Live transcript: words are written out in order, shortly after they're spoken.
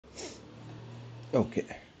Okay.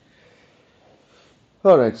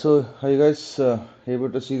 All right. So, are you guys able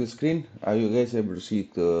to see the screen? Are you guys able to see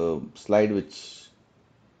the slide which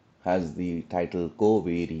has the title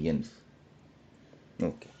Covariance?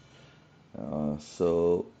 Okay.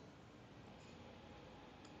 So,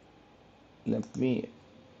 let me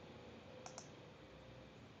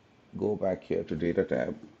go back here to Data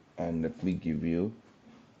tab and let me give you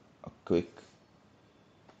a quick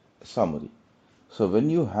summary. So when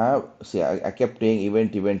you have, see, I kept saying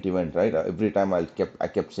event, event, event, right? Every time I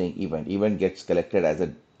kept saying event. Event gets collected as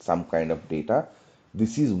a some kind of data.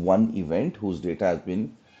 This is one event whose data has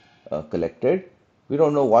been collected. We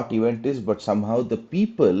don't know what event is, but somehow the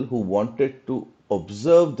people who wanted to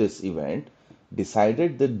observe this event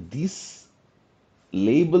decided that these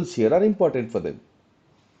labels here are important for them.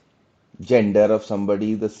 Gender of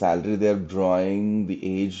somebody, the salary they're drawing, the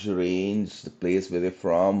age range, the place where they're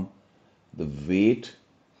from, the weight,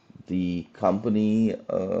 the company,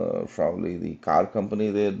 probably the car company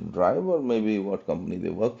they drive, or maybe what company they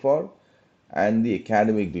work for, and the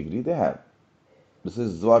academic degree they have. This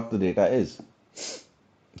is what the data is.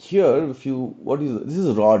 Here, if you, what is, this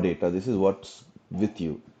is raw data, this is what's with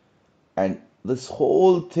you. And this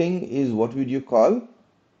whole thing is, what would you call,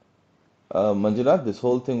 Manjunath? This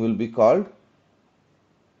whole thing will be called,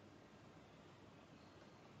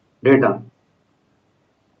 Data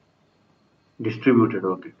distributed.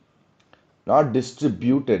 Okay. not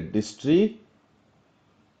distributed,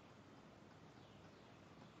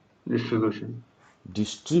 Distribution.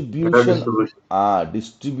 Data distribution, distribution.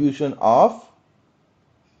 distribution of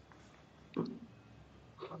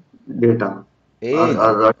Data. age.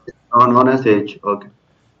 That is known as age. Okay.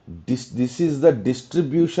 This is the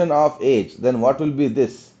distribution of age. Then what will be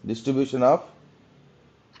this? Distribution of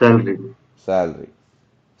Salary. salary.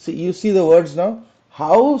 See, you see the words now?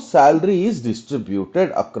 How salary is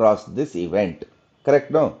distributed across this event. Correct,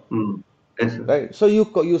 no? Mm. Yes, sir. Right? So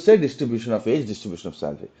you say distribution of age, distribution of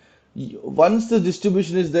salary. Once the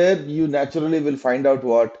distribution is there, you naturally will find out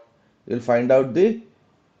what? You'll find out the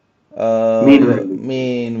Mean value.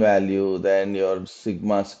 mean value, then your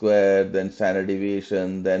sigma square, then standard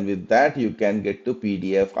deviation. Then with that you can get to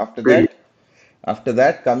PDF. PDF. After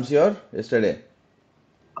that comes your yesterday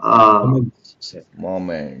Uh, Moments, sir.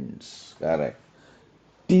 moments. Correct.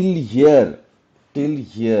 Till here, till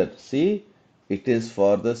here. See, it is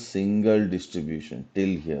for the single distribution.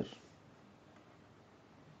 Till here.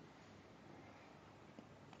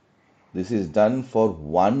 This is done for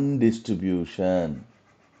one distribution.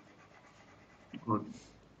 okay.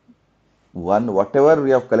 One, whatever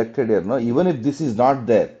we have collected here. No, even if this is not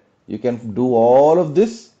there, you can do all of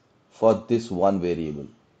this for this one variable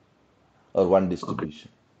or one Okay. distribution.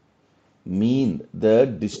 Mean,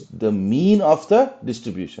 the mean of the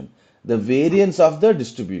distribution, the variance of the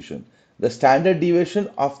distribution, the standard deviation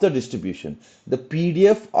of the distribution, the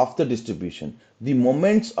PDF of the distribution, the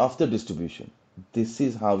moments of the distribution. This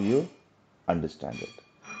is how you understand it.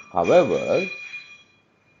 However,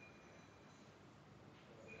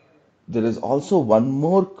 there is also one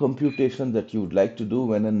more computation that you would like to do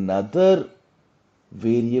when another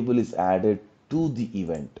variable is added to the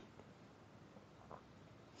event,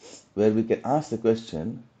 where we can ask the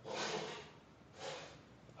question,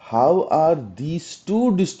 how are these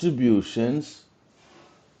two distributions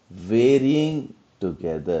varying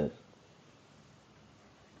together,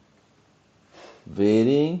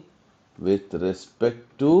 varying with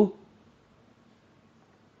respect to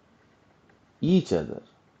each other?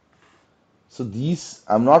 So these,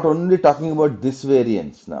 I'm not only talking about this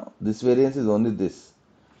variance now. This variance is only this,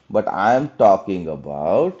 but I am talking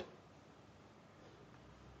about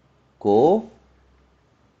covariance,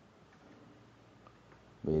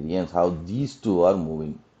 how these two are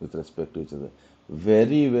moving with respect to each other.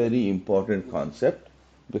 Very, very important concept,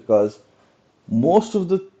 because most of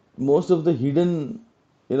the most of the hidden,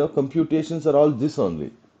 computations are all this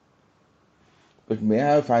only. It may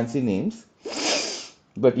have fancy names,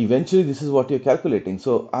 but eventually this is what you're calculating.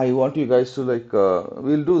 So I want you guys to like,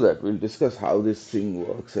 we'll do that. We'll discuss how this thing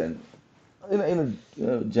works, and in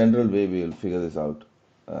a general way, we'll figure this out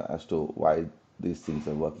as to why these things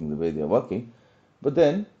are working the way they are working. But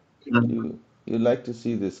then Yeah, you like to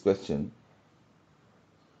see this question.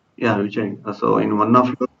 yeah, Vijay. So in one of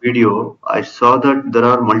your video, I saw that there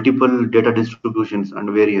are multiple data distributions and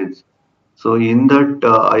variants. So in that,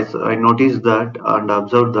 I noticed that and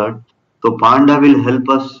observed that. So Panda will help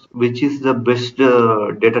us, which is the best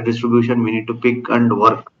data distribution we need to pick and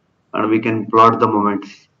work, and we can plot the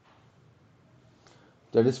moments.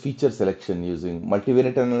 That is feature selection using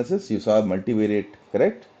multivariate analysis. You saw multivariate,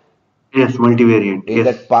 correct? Yes, multivariant. In Yes.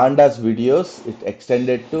 that pandas videos, it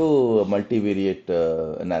extended to multivariate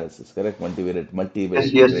analysis, correct? Yes,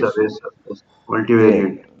 Multivariate yes, sir. regression. Yes, sir. Yes. There,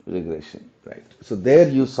 Multivariant. regression, right? So there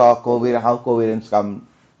you saw covariance, how covariance come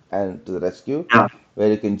and to the rescue, Yeah.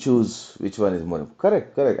 where you can choose which one is more.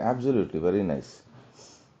 Correct, correct, absolutely, very nice.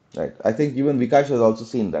 Right. I think even Vikash has also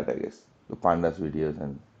seen that, I guess, the pandas videos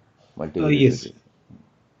and multivariate Yes. regression.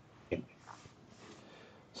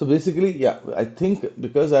 So basically, yeah, I think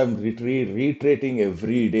because I'm reiterating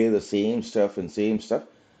every day the same stuff and same stuff,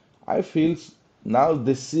 I feel now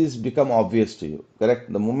this is become obvious to you,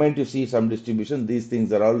 correct? The moment you see some distribution, these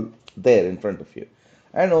things are all there in front of you.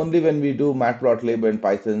 And only when we do matplotlib and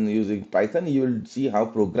Python using Python, you will see how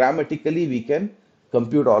programmatically we can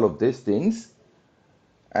compute all of these things.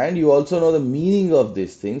 And you also know the meaning of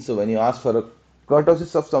these things. So when you ask for a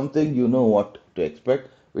kurtosis of something, you know what to expect.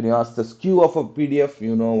 When you ask the skew of a PDF,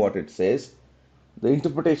 you know what it says. The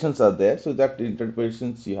interpretations are there, so that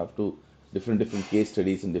interpretations you have to different case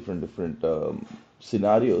studies and different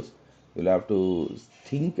scenarios. You'll have to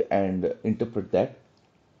think and interpret that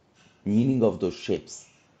meaning of those shapes.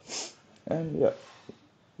 And yeah,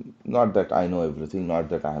 not that I know everything, not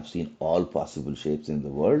that I have seen all possible shapes in the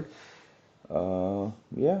world.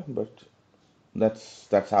 Yeah, but that's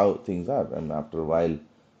how things are. And after a while,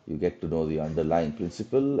 you get to know the underlying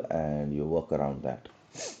principle and you work around that.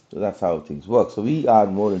 So that's how things work. So we are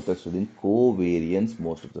more interested in covariance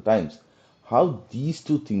most of the times. How these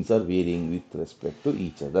two things are varying with respect to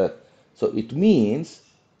each other. So it means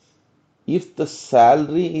if the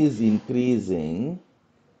salary is increasing,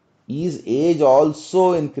 is age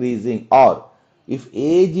also increasing? Or if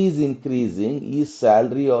age is increasing, is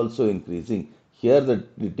salary also increasing? Here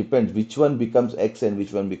it depends which one becomes X and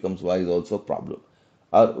which one becomes Y is also a problem.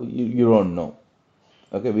 Or you don't know.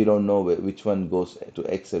 Okay, we don't know which one goes to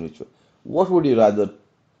X and which one. What would you rather,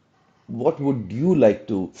 what would you like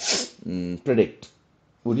to predict?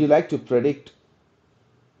 Would you like to predict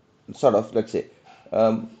sort of, let's say,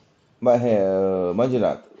 um,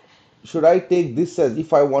 Manjunath, should I take this as,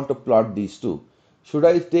 if I want to plot these two, should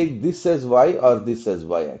I take this as Y or this as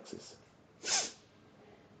Y axis?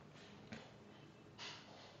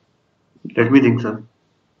 Let me think, sir.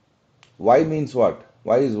 Y means what?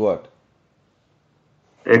 Y is what?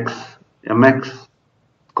 X, mx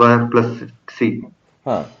square plus c.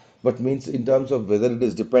 Huh. But means in terms of whether it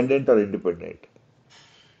is dependent or independent.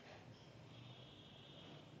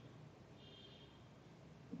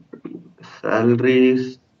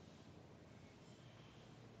 Salaries.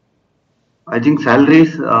 I think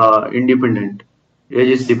salaries independent. Age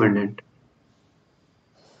is dependent.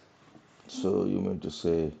 So you mean to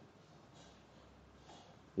say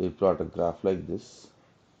you plot a graph like this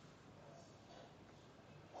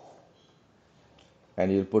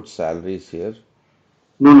and you'll put salaries here.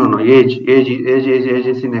 No, no, no. Age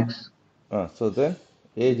is in X. So then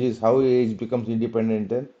age is how age becomes independent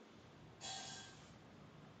then?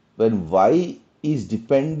 When Y is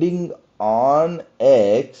depending on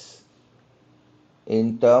X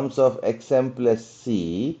in terms of xm plus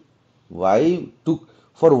c, Y to,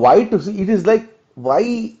 for Y to see, it is like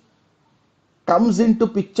Y comes into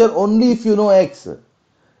picture only if you know X.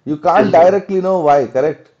 You can't Yes, sir. directly know Y,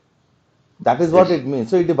 correct? That is what Yes. it means.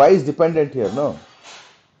 So Y is dependent here, no?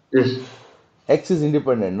 Yes. X is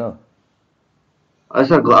independent, no?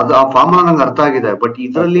 Sir ಅದು ಆ formula ನಂಗೆ ಅರ್ಥ ಆಗಿದೆ but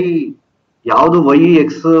ಇದರಲ್ಲಿ Okay. ಯಾವ್ದು Y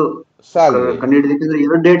X Salary. ಕಂಡುಹಿಡಿದಕ್ಕೆ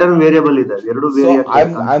ಎರಡು ಡೇಟಾನು variable ಇದೆ ಎರಡು ವೇರಿ So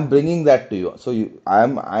ಆಗ್ತಾ I'm bringing that to you. So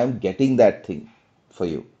I'm getting that thing for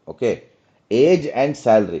you. Okay. Age and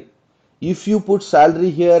salary. If you put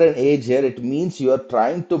salary here and age here, it means you are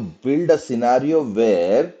trying to build a scenario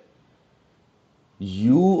where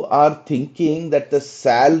you are thinking that the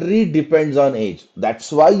salary depends on age.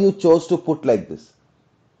 That's why you chose to put like this.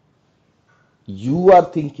 You are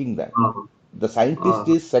thinking that. The scientist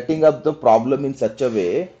is setting up the problem in such a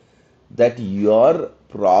way that your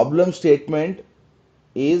problem statement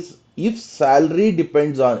is if salary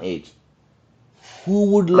depends on age. Who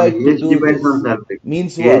would like to age do depends on this? Salary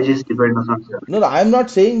Means age what? Is depends on No, salary no, I'm not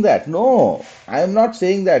saying that. No, I'm not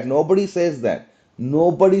saying that. Nobody says that.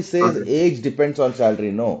 Nobody says okay age depends on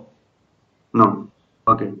salary. No. No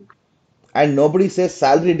okay And nobody says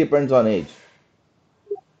salary depends on age.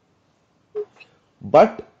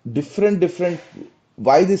 But different,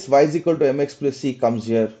 why this y is equal to mx plus c comes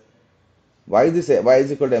here? Why this y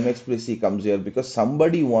is equal to mx plus c comes here? Because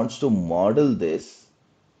somebody wants to model this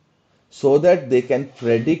so that they can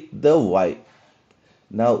predict the y.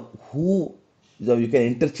 Now, who, so you can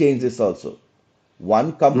interchange this also. One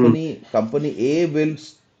hmm company A will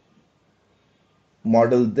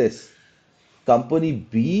model this. Company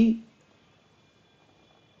B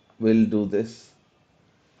will do this?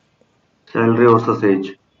 Salary versus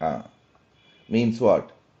age. Uh, Means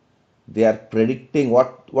what? They are predicting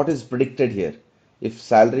what is predicted here. If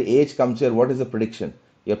salary age comes here, what is the prediction?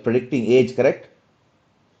 You're predicting age, correct?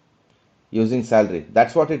 Using salary.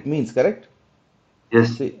 That's what it means, correct?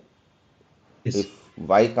 Yes, See, if Yes.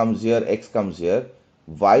 y comes here, x comes here,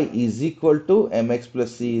 y is equal to mx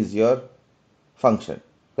plus c is your function,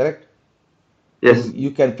 correct? yes,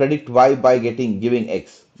 You can predict y by giving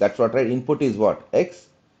x. That's what, right? Input is what? X.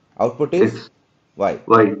 Output is X, y.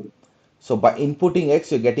 Y. So by inputting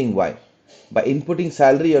x, you're getting y. By inputting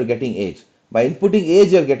salary, you're getting age. By inputting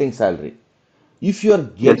age, you're getting salary. If you're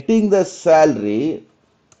Yes. getting the salary,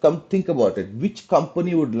 come think about it. Which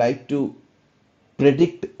company would like to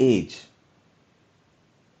predict age?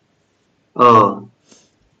 Oh,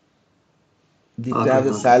 If they okay, have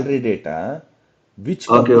the okay. salary data, which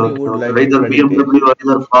Okay, company okay, would okay. like to Either predict age? BMW or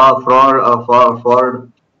either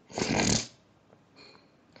Ford.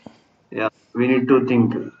 Yeah, we need to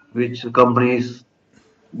think which company is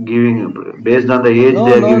giving based on the age No,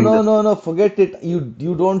 they are no, giving the. no, no, no. Forget it.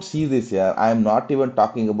 You don't see this here. I am not even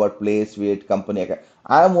talking about place, weight, company.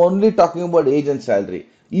 I am only talking about age and salary.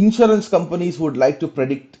 Insurance companies would like to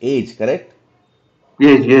predict age, correct?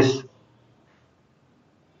 Yes, yes,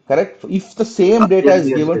 Correct? If the same data yes, is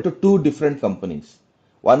yes, given yes. to two different companies,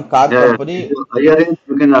 one car Yeah, yeah. If company, you higher age,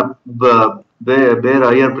 you can bear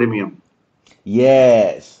higher premium.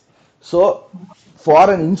 yes. So for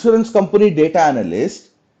an insurance company data analyst,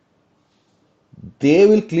 they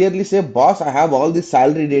will clearly say, boss, I have all this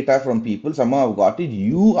salary data from people. Somehow I've got it.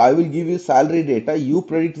 I will give you salary data. You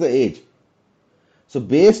predict the age. So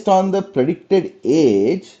based on the predicted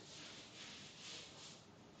age,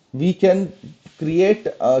 we can create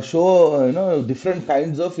show different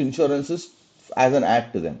kinds of insurances as an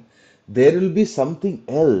add to them. There will be something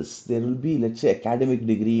else. There will be, let's say, academic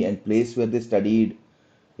degree and place where they studied,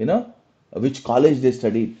 you know, which college they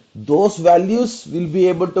studied. Those values will be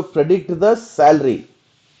able to predict the salary.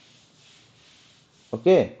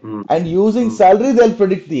 Okay, Mm, and using mm, salary, they'll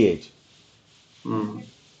predict the age.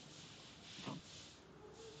 mm.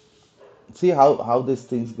 See how these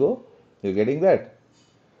things go? You're getting that?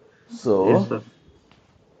 Yes, So sir.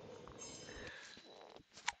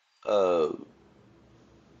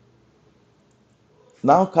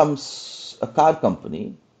 now comes a car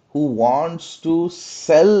company who wants to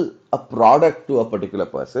sell a product to a particular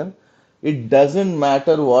person. It doesn't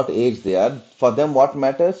matter what age they are. For them, what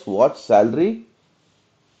matters? What salary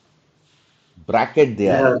bracket they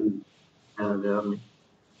They are are, in. they are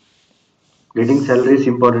getting salary is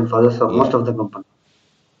important for the most Yeah. of the company.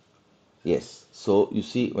 Yes. So you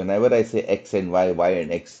see, whenever I say X and Y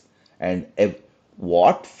and X, and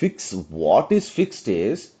what is fixed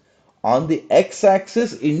is on the X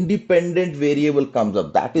axis, independent variable comes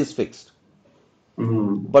up. That is fixed.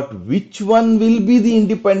 Mm, But which one will be the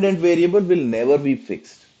independent variable will never be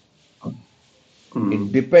fixed.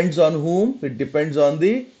 It mm. depends on whom, it depends on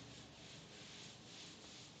the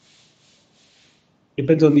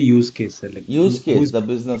Depends on the use case, sir. Like use who case, is the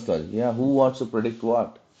business logic. Yeah, who wants to predict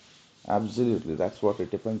what? Absolutely, that's what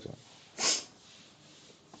it depends on.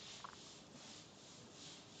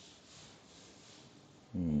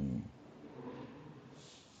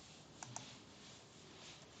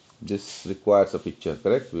 This requires a picture,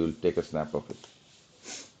 correct? We will take a snap of it.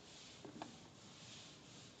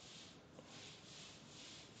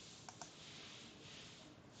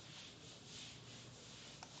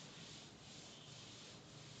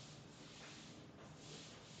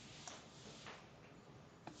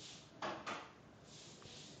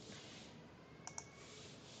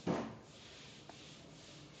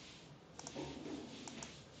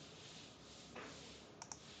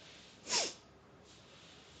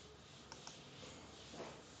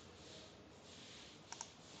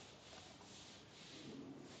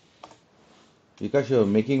 Because you're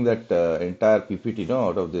making that entire PPT, no,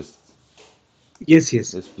 out of yes,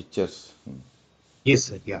 yes, this pictures. yes,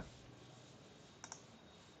 sir. Yeah.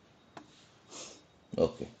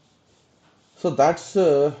 Okay. So that's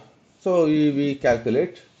so we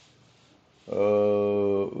calculate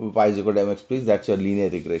y is equal to mx, please. That's your linear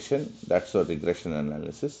regression. That's your regression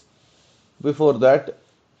analysis. Before that,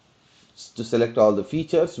 to select all the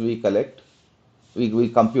features, we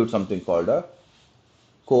compute something called a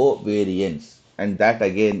covariance, and that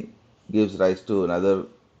again gives rise to another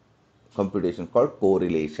computation called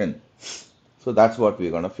correlation. So that's what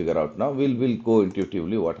we're going to figure out now. We'll go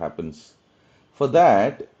intuitively what happens. For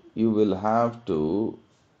that, you will have to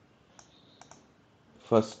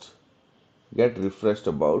first get refreshed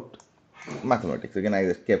about mathematics. Again, I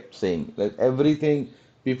just kept saying like everything.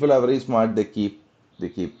 People are very smart. They keep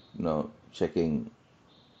checking,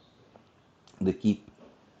 they keep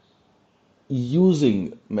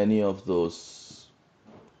using many of those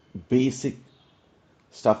basic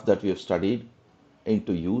stuff that we have studied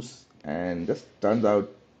into use, and just turns out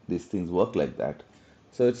these things work like that.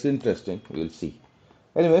 So it's interesting. We'll see.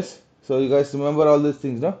 Anyways, so you guys remember all these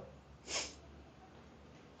things, no?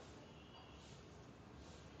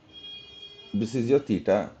 This is your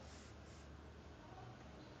theta.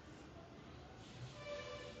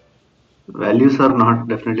 Values are not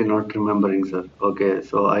definitely not remembering, sir. Okay,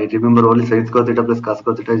 so I remember only sin square theta plus cos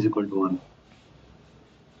square theta is equal to 1.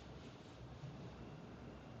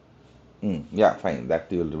 Yeah, fine.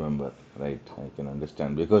 That you'll remember, right? I can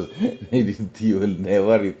understand because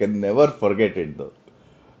you can never forget it though.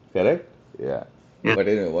 Correct? Yeah. Yeah, But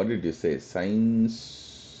anyway, what did you say? Sine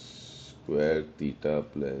square theta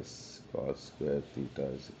plus cos square theta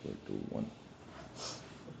is equal to 1.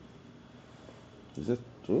 Is it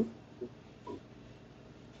true?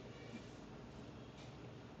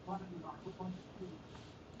 I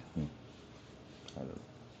don't know.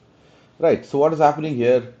 Right. So what is happening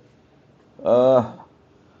here? Uh,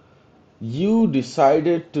 you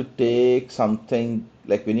decided to take something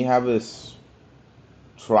like when you have this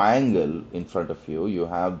triangle in front of you, you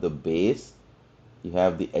have the base, you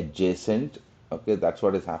have the adjacent. Okay, that's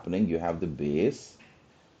what is happening. You have the base,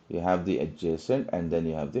 you have the adjacent, and then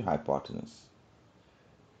you have the hypotenuse.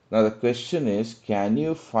 Now the question is, can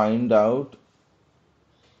you find out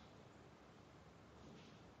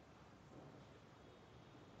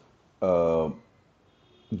uh,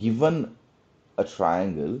 given a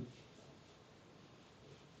triangle,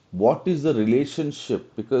 what is the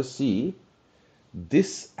relationship? Because see,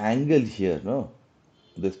 this angle here, no,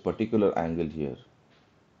 this particular angle here,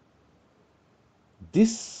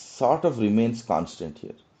 this sort of remains constant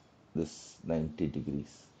here, this 90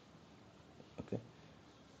 degrees. Okay,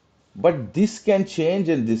 but this can change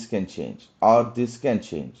and this can change, or this can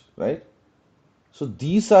change, right? So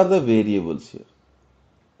these are the variables here.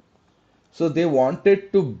 So they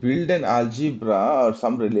wanted to build an algebra or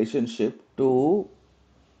some relationship to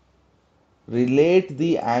relate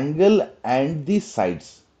the angle and the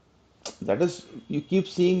sides. That is, you keep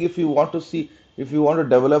seeing, if you want to see, if you want to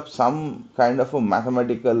develop some kind of a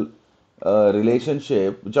mathematical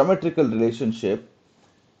relationship, geometrical relationship.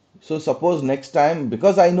 So suppose next time,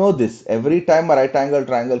 because I know this, every time a right angle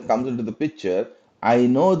triangle comes into the picture, I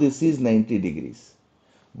know this is 90 degrees.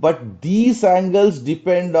 But these angles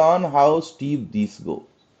depend on how steep these go.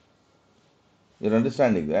 You're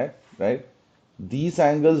understanding that, right? These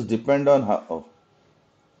angles depend on how, oh,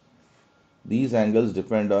 these angles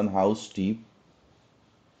depend on how steep,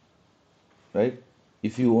 right?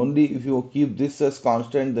 If you keep this as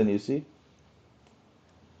constant, then you see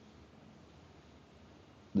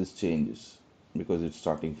this changes because it's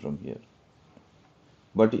starting from here.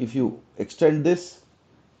 But if you extend this,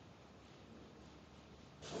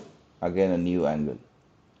 again a new angle.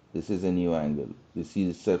 This is a new angle. This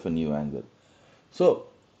is itself a new angle. So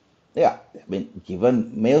yeah, I mean,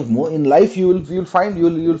 given more in life, you'll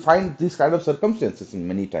find these kind of circumstances in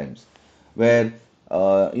many times, where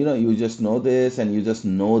you just know this and you just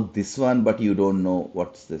know this one, but you don't know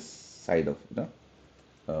what's this side of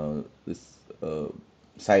this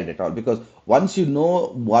side at all. Because once you know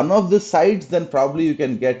one of the sides, then probably you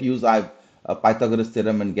can use Pythagoras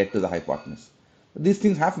theorem and get to the hypotenuse. These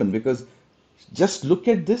things happen because just look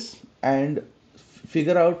at this and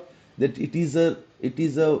figure out that it is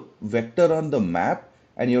a vector on the map,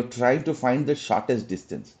 and you're trying to find the shortest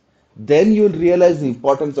distance. Then you'll realize the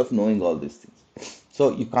importance of knowing all these things.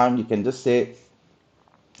 So you can just say,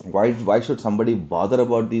 why should somebody bother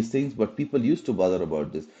about these things? But people used to bother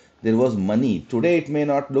about this. There was money. Today it may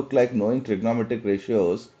not look like knowing trigonometric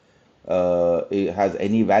ratios it has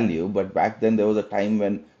any value, but back then there was a time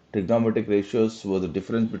when trigonometric ratios were the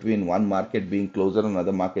difference between one market being closer and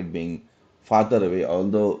another market being farther away,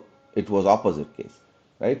 although it was opposite case,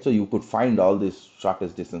 right? So you could find all these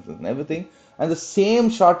shortest distances and everything, and the same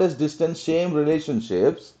shortest distance, same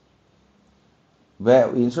relationships,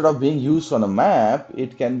 where instead of being used on a map,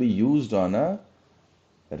 it can be used on a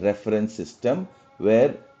reference system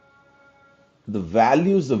where the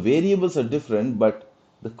values, the variables are different, but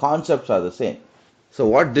the concepts are the same. So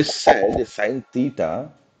what this said is sine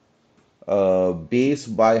theta base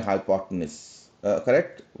by hypotenuse.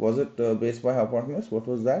 Correct? Was it base by hypotenuse? What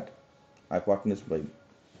was that? Hypotenuse by,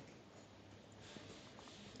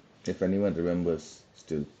 if anyone remembers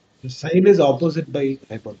still. The sine is opposite by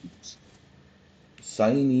hypotenuse.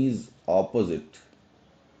 Sine is opposite.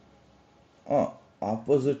 Oh,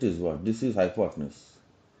 opposite is what? This is hypotenuse.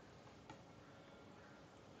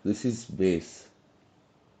 This is base.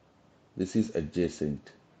 This is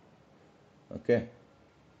adjacent. Okay.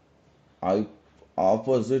 I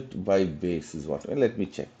opposite by base is what. Well, let me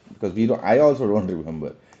check because we don't. I also don't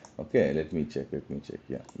remember. Okay, let me check. Let me check.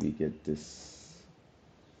 Yeah, we get this.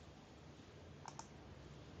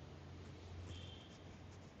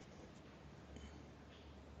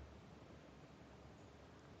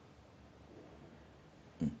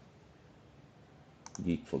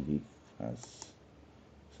 Geek for Geek has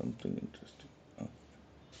something interesting. Oh,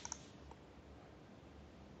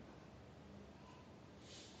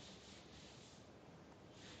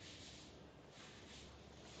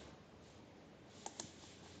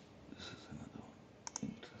 this is another one.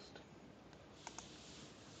 Interesting.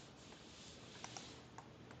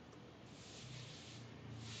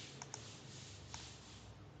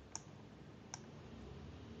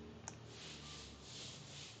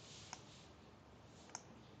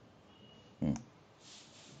 Hmm.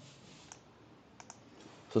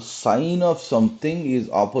 So sine of something is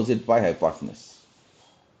opposite by hypotenuse.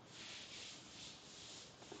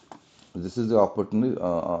 This is the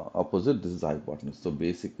opposite. This is the hypotenuse. So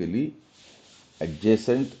basically,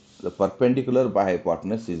 adjacent, the perpendicular by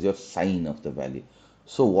hypotenuse is your sine of the value.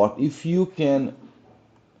 So what if you can,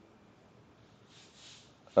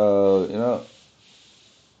 you know,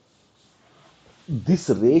 this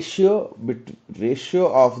ratio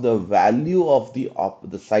of the value of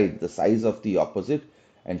the size of the opposite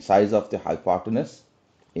and size of the hypotenuse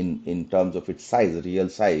in terms of its size, real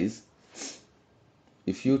size,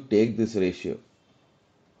 if you take this ratio,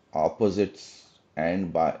 opposites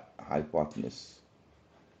and by hypotenuse,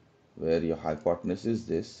 where your hypotenuse is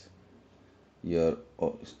this, your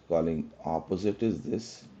calling opposite is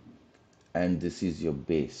this, and this is your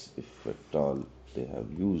base, if at all they have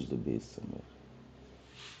used the base somewhere.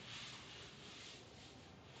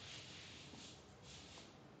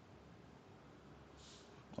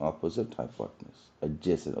 Opposite hypotenuse,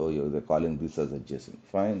 adjacent. Oh, yeah, they're calling this as adjacent.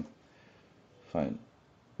 Fine, fine.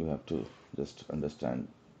 You have to just understand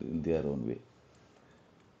in their own way.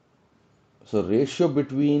 So ratio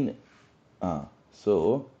between,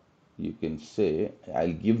 so you can say,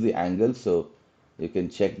 I'll give the angle so you can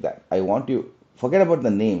check that. I want you, forget about the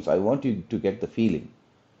names. I want you to get the feeling.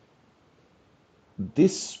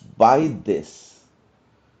 This by this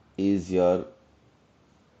is your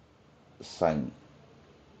sine.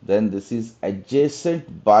 Then this is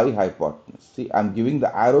adjacent by hypotenuse. See, I'm giving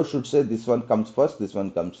the arrow should say this one comes first, this one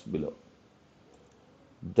comes below.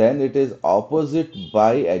 Then it is opposite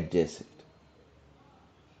by adjacent.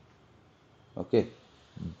 Okay.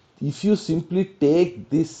 If you simply take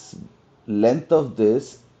this length of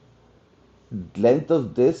this, length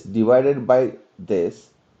of this divided by this,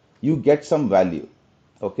 you get some value.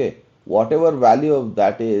 Okay. Whatever value of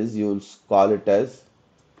that is, you'll call it as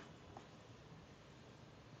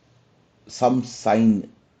some sine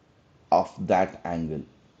of that angle.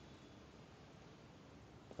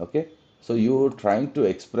 Okay. So you're trying to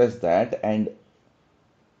express that, and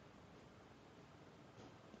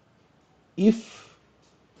if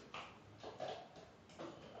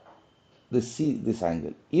this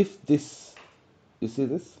angle, if this, you see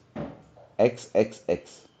this x,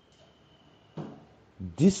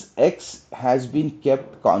 this x has been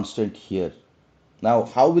kept constant here. Now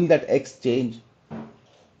how will that x change?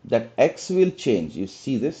 That x will change. You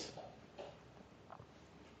see this?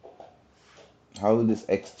 How will this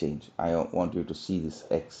x change? I want you to see this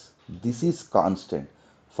x. This is constant.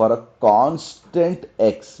 For a constant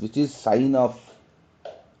x, which is sine of,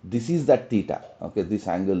 this is that theta. Okay, this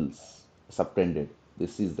angle subtended.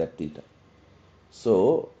 This is that theta.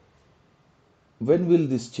 So when will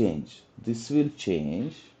this change? This will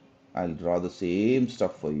change. I'll draw the same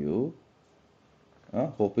stuff for you.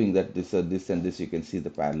 Hoping that this and this you can see the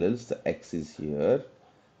parallels. The x is here,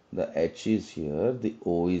 the h is here, the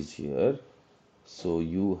o is here. So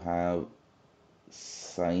you have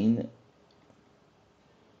sine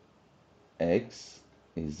x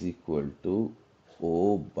is equal to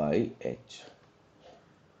o by h.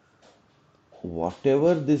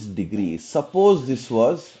 Whatever this degree is, suppose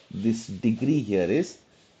this degree here is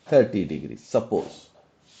 30 degrees, suppose.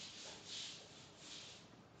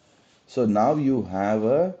 So now you have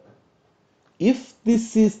a, if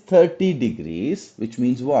this is 30 degrees, which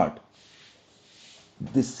means what?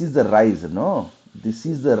 This is the rise, no? This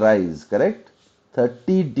is the rise, correct?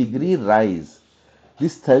 30-degree rise.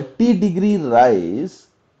 This 30-degree rise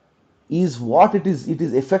is what it is. It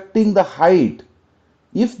is affecting the height.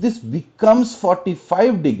 If this becomes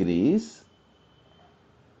 45 degrees,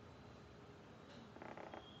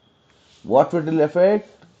 what it will affect?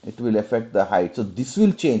 It will affect the height. So this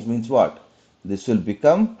will change, means what? This will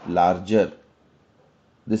become larger.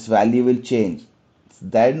 this value will change.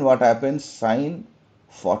 Then what happens? Sine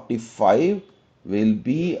 45 will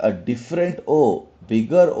be a different O,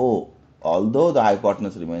 bigger O, although the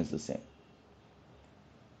hypotenuse remains the same.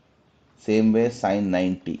 Same way sine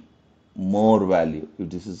 90, more value. If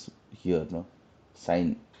this is here, no?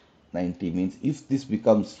 Sine 90 means if this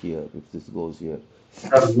becomes here, if this goes here.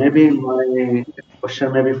 Sir, maybe my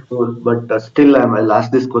question may be full, but still I'll ask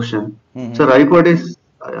this question. Mhm. Sir,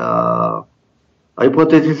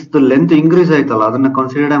 hypothesis the length increase ಆಯ್ತಲ್ಲ ಅದನ್ನ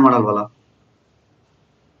consider ಮಾಡಲ್ವಲ್ಲ?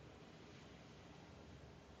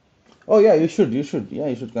 Oh yeah, yeah,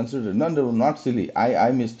 you should consider it. No, no, not silly.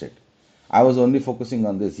 I missed it. I was only focusing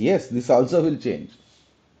on this. Yes, this also will change.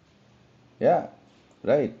 Yeah,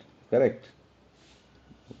 right, correct.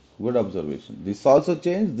 Good observation. This also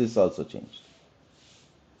changed, this also changed.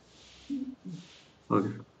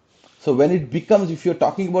 Okay. So when it becomes, if you're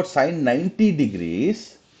talking about sine 90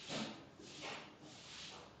 degrees,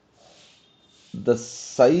 the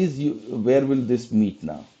size you, where will this meet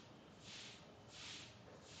now?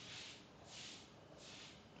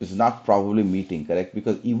 It's not probably meeting, correct?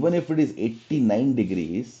 Because even if it is 89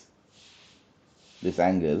 degrees, this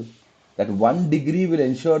angle, that 1 degree will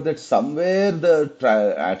ensure that somewhere the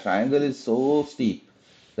triangle is so steep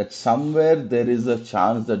that somewhere there is a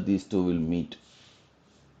chance that these two will meet.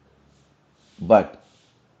 But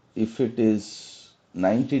if it is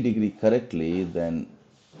 90-degree correctly, then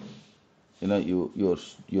you're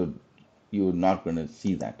not going to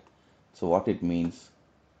see that. So what it means,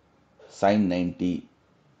 sine 90,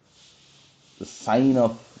 the sine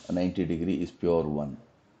of 90 degree is pure 1.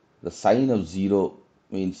 The sine of 0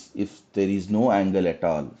 means if there is no angle at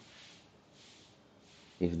all,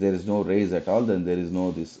 if there is no rays at all, then there is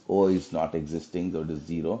no, this O is not existing, so it is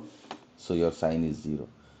 0. So your sine is 0.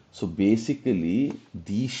 So basically,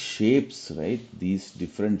 these shapes, right? These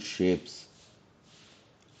different shapes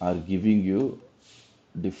are giving you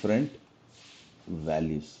different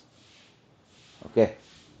values. Okay.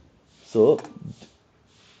 So,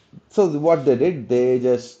 so what they did, they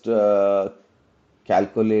just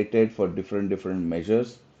calculated for different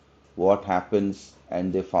measures what happens,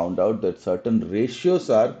 and they found out that certain ratios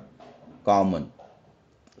are common.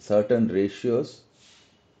 Certain ratios,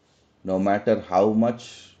 no matter how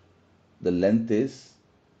much the length is,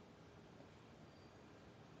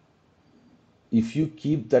 if you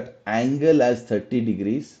keep that angle as 30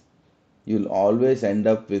 degrees, you'll always end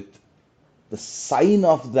up with the sine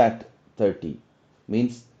of that 30.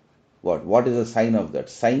 Means what is the sine of that?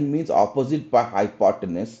 Sine means opposite by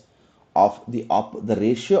hypotenuse of the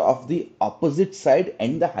ratio of the opposite side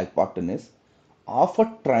and the hypotenuse of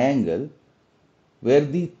a triangle where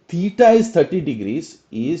the theta is 30 degrees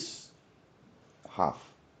is half.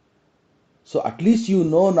 So at least you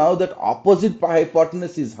know now that opposite by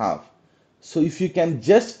hypotenuse is half. So if you can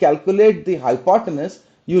just calculate the hypotenuse,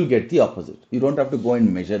 you will get the opposite. You don't have to go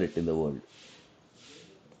and measure it in the world.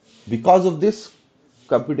 Because of this,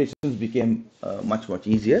 computations became much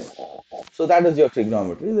easier. So that is your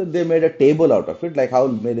trigonometry. They made a table out of it, like how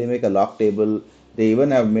they make a log table. They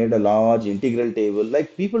even have made a large integral table.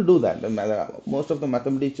 Like people do that. Most of the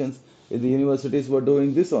mathematicians in the universities were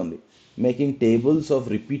doing this only, making tables of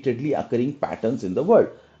repeatedly occurring patterns in the world.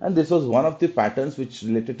 And this was one of the patterns which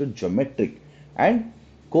related to geometric. And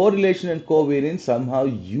correlation and covariance somehow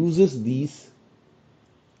uses these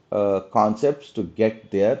concepts to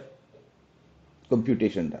get their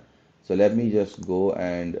computation done. So let me just go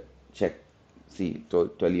and check, see,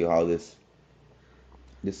 to tell you how this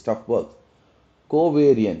stuff works.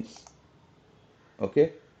 Covariance,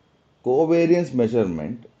 okay? Covariance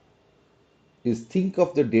measurement is, think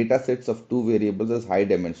of the data sets of two variables as high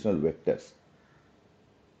dimensional vectors.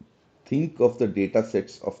 Think of the data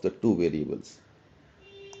sets of the two variables.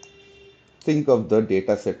 Think of the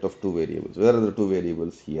data set of two variables. Where are the two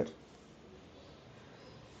variables? Here.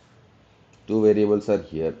 Two variables are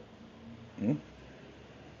here. Hmm?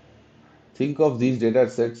 Think of these data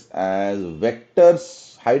sets as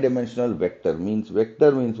vectors. High dimensional vector means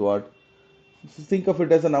what? Think of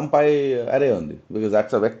it as an numpy array only, because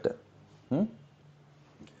that's a vector. Hmm?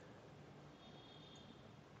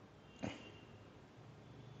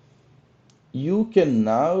 You can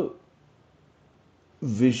now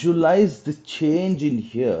visualize the change in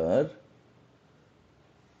here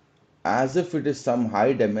as if it is some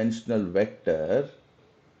high dimensional vector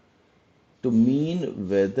to mean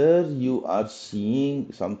whether you are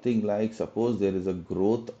seeing something like, suppose there is a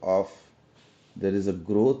growth of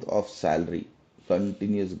salary,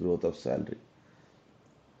 continuous growth of salary.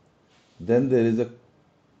 Then there is a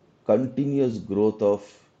continuous growth of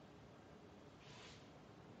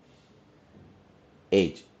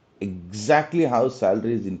age. exactly how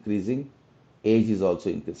salary is increasing, age is also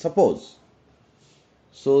increasing. Suppose,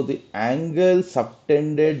 so the angle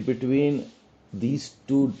subtended between these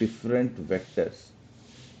two different vectors,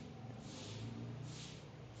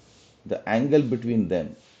 the angle between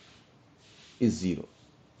them is zero.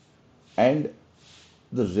 And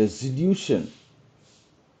the resolution,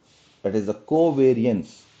 that is the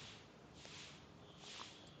covariance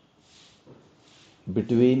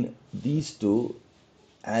between these two,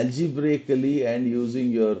 algebraically and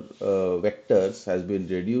using your vectors, has been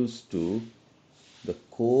reduced to the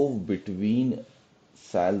cove between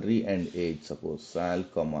salary and age. Suppose sal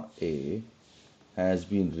comma a has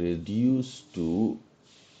been reduced to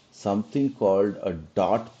something called a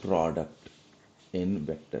dot product in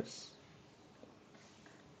vectors.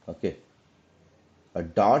 Okay, a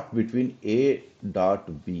dot between a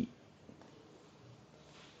dot b,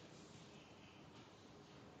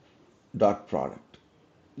 dot product.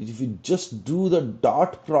 If you just do the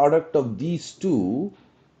dot product of these two,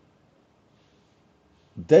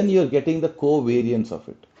 then you're getting the covariance of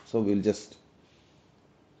it. So we'll just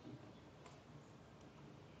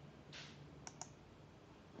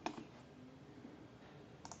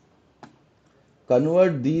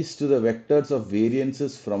convert these to the vectors of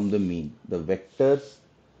variances from the mean. The vectors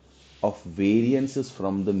of variances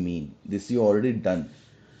from the mean. This you already done.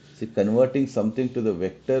 See, converting something to the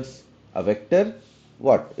vectors, a vector,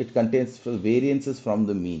 what? It contains variances from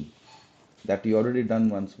the mean. That you already done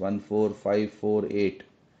once, 1, 4, 5, 4, 8.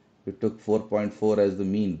 You took 4.4 as the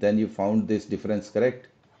mean. Then you found this difference, correct?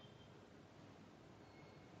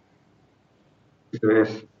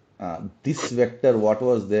 Yes. This vector, what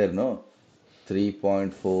was there, no?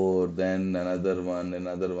 3.4, then another one,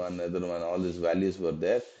 another one, all these values were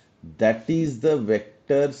there. That is the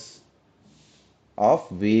vectors of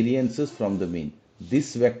variances from the mean.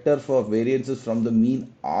 This vector for variances from the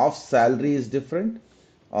mean of salary is different,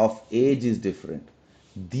 of age is different.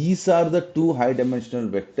 These are the two high dimensional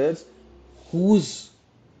vectors whose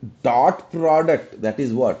dot product, that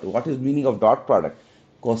is what? What is meaning of dot product?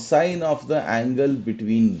 Cosine of the angle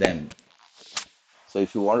between them. So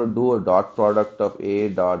if you want to do a dot product of A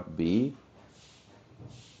dot B,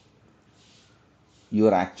 you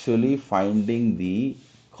are actually finding the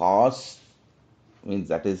cos, means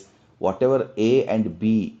that is whatever A and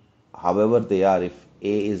B, however they are, if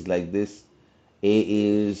A is like this, A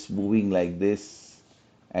is moving like this,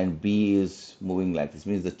 and B is moving like this,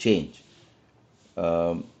 means the change.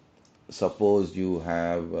 Um, Suppose you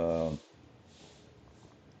have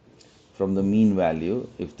from the mean value,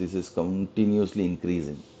 if this is continuously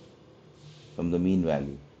increasing from the mean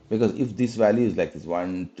value, because if this value is like this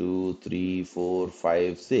 1 2 3 4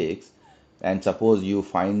 5 6, and suppose you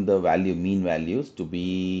find the value mean values to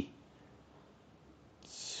be,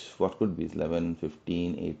 what could be 11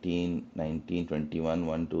 15 18 19 21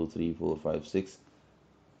 1 2 3 4 5 6,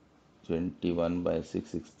 21 by 6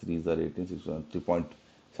 6 3s are 18 6 1 3 point,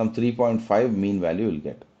 some 3.5 mean value will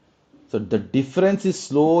get. So the difference is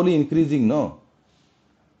slowly increasing, no?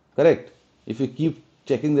 Correct. If you keep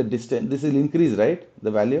checking the distance, this will increase, right?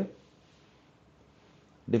 The value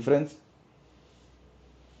difference,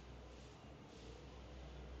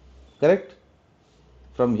 correct?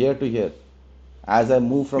 From here to here. As I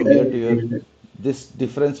move from Yeah, here to here, yeah. this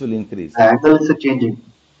difference will increase. The angle is changing.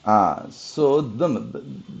 So no,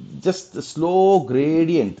 just the slow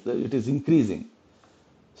gradient, it is increasing.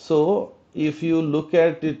 So if you look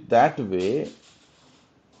at it that way,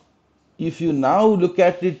 if you now look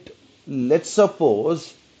at it, let's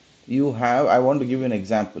suppose you have, I want to give you an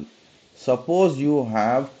example. Suppose you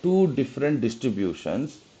have two different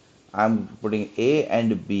distributions. I'm putting A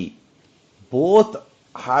and B, both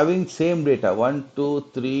having same data 1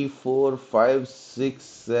 2 3 4 5 6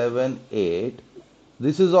 7 8.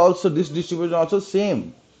 This is also, this distribution also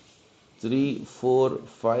same, 3 4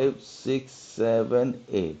 5 6 7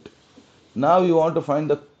 8. Now you want to find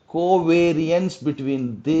the covariance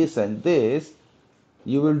between this and this.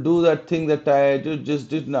 You will do that thing that I just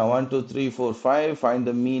did now, 1 2 3 4 5, find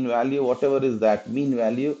the mean value, whatever is that mean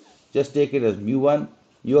value, just take it as mu1.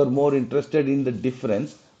 You are more interested in the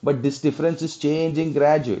difference, but this difference is changing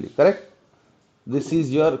gradually, correct? This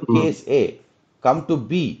is your Hmm. case A. Come to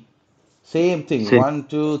B, same thing, Same. 1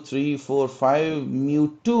 2 3 4 5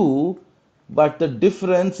 mu2, but the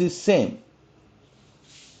difference is same.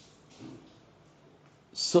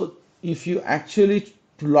 So if you actually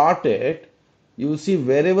plot it, you will see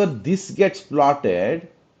wherever this gets plotted,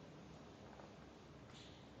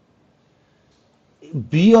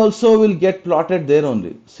 B also will get plotted there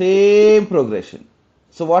only. Same progression.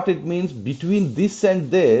 So what it means, between this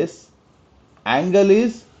and this, angle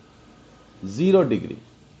is 0 degree.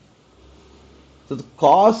 So the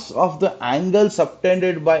cos of the angle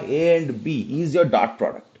subtended by A and B is your dot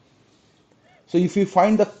product. So if you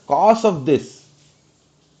find the cos of this,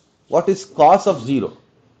 what is cos of 0?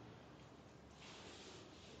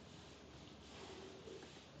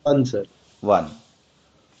 1, sir. 1.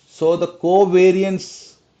 So the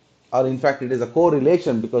covariance, or in fact it is a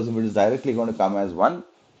correlation, because if it is directly going to come as 1,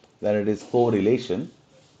 then it is correlation.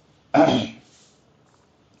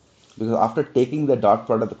 Because after taking the dot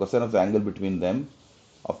product, the cosine of the angle between them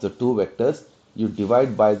of the two vectors, you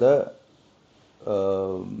divide by the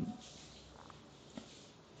um,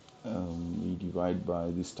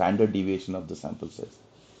 standard deviation of the sample size,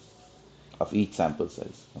 of each sample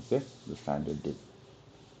size. Okay, the standard div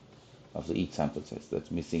of the each sample size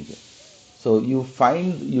that's missing here. So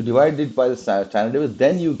you divide it by the standard deviation,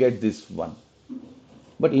 then you get this one.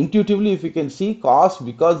 But intuitively, if you can see cos,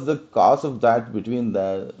 because the cos of that between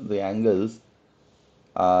the angles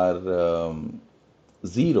are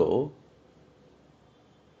 0,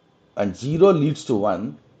 and 0 leads to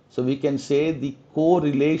 1, so we can say the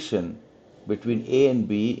correlation between A and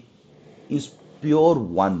B is pure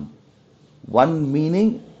 1. 1 meaning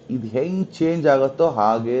ಇದು ಹೆಂಗ್ change ಆಗುತ್ತೋ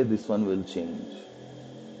ಹಾಗೆ this one will change.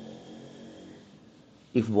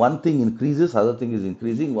 If one thing increases, other thing is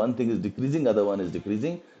increasing, one thing is decreasing, other one is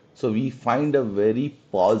decreasing. So we find a very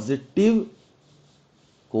positive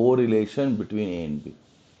correlation between A and B.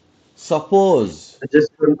 Suppose,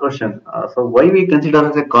 Just one question. So why we consider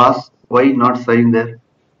as a cos? Why not sin there?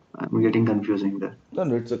 I'm getting confusing there. no,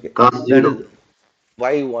 no, it's okay. Cos That 0. is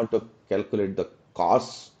why you want to calculate the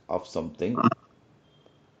cos of something. Uh,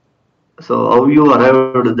 so how you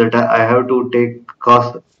arrived that I have to take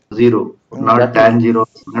cos 0, not That tan is 0,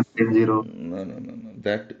 not sin 0. no.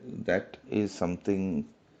 That is something.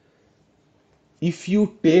 If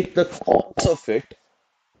you take the cos of it,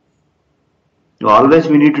 So always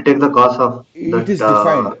we need to take the cos of it that is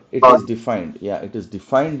defined. It cos is defined. Yeah, it is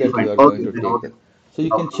defined that you defined. are going Okay, to then take okay. that. So you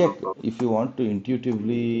No can problem, no check problem. if you want to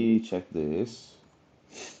intuitively check this.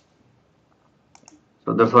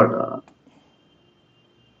 So that's what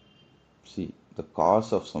See, the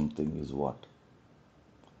cos of something is what?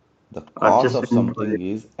 The cos of adjacent by. something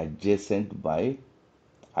is adjacent by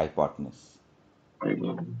hypotenuse.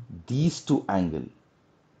 These two angle.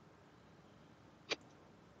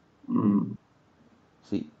 Mm,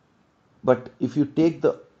 See, but if you take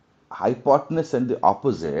the hypotenuse and the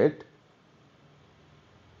opposite,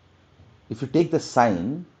 if you take the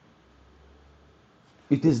sine,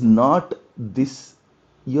 it is not this.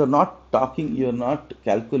 You're not talking, you're not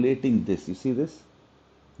calculating this. You see this?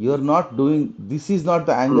 You're not doing, this is not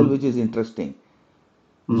the angle mm, which is interesting.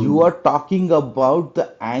 You are mm, talking about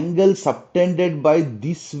the angle subtended by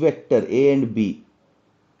this vector A and B.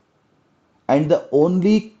 And the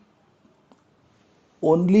only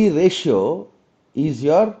ratio is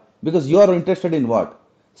your, because you are interested in what?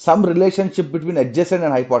 Some relationship between adjacent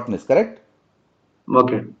and hypotenuse, correct?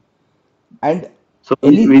 okay. And So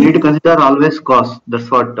we need to anything, consider always cos. That's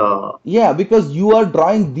what. yeah, because you are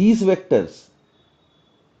drawing these vectors,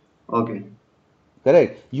 Okay.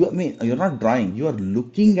 correct? You, I mean, you're not drawing, you are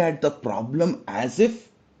looking at the problem as if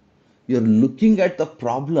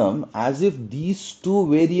these two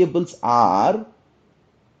variables are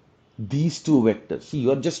these two vectors. See,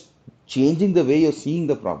 you're just changing the way you're seeing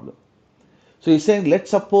the problem. So you're saying,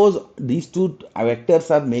 let's suppose these two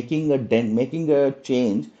vectors are making a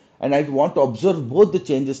change, and I want to observe both the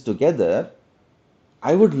changes together.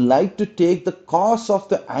 I would like to take the cos of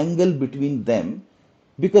the angle between them,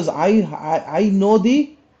 because I know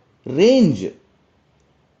the range.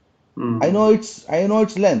 Mm, I know its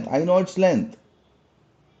length. I know its length.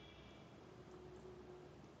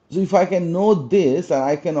 So if I can know this and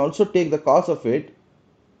I can also take the cos of it,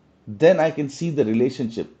 then I can see the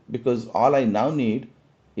relationship, because all I now need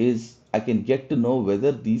is I can get to know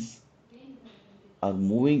whether these are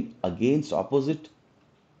moving against, opposite,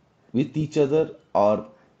 with each other, or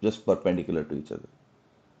just perpendicular to each other.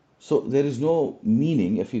 So there is no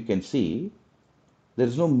meaning, if you can see, there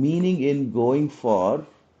is no meaning in going for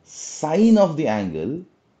sine of the angle,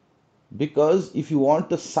 because if you want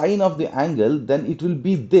the sine of the angle, then it will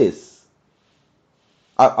be this.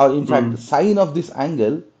 Or in fact, the mm, sine of this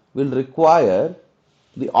angle will require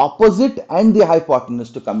the opposite and the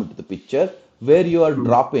hypotenuse to come into the picture, where you are mm,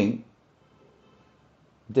 dropping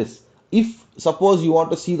this. If suppose you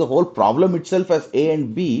want to see the whole problem itself as A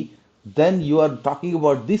and B, then you are talking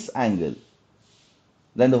about this angle,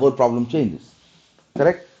 then the whole problem changes.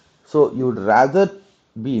 Correct? So you would rather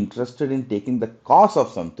be interested in taking the cause of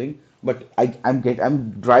something, but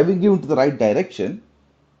I'm driving you into the right direction.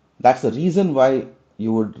 That's the reason why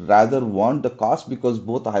you would rather want the cost because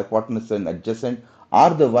both the hypotenuse and adjacent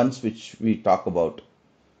are the ones which we talk about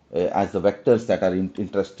as the vectors that are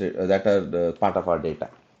interested that are the part of our data,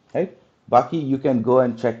 right? Baki, you can go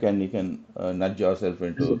and check and you can nudge yourself Yes, sir.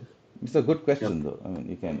 into. It's a good Yeah. question though. I mean,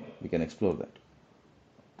 we can explore that.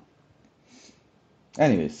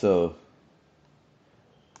 Anyway, so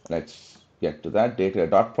let's get to that. Data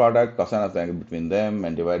dot product, cosine of the angle between them,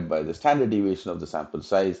 and divide by the standard deviation of the sample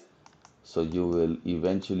size. So you will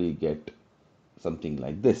eventually get something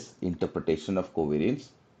like this interpretation of covariance.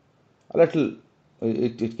 A little,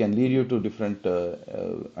 it can lead you to different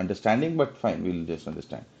understanding, but fine, we'll just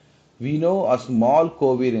understand. We know a small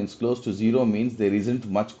covariance close to zero means there isn't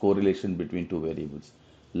much correlation between two variables.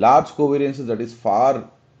 Large covariances that is far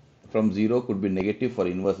from zero could be negative for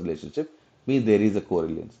inverse relationship, means there is a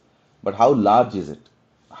correlation. But how large is it?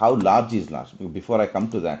 How large is large? Before I come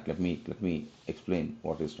to that, let me explain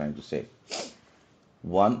what it's trying to say.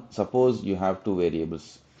 One, suppose you have two variables.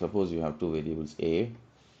 Suppose you have two variables A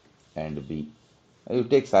and B. You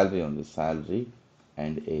take salary only, salary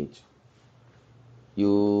and age.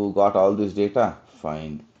 You got all this data,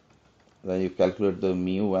 fine. Then you calculate the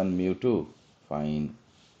mu1, mu2, fine.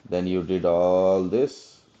 Then you did all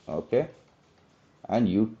this, okay. And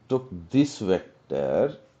you took this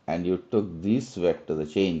vector and you took this vector, the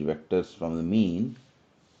change vectors from the mean,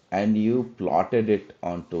 and you plotted it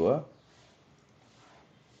onto a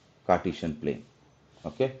Cartesian plane,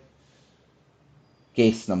 okay.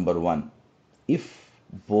 Case number one, if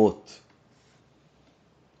both,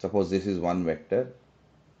 suppose this is one vector,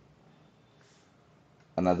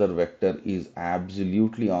 another vector is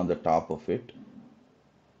absolutely on the top of it.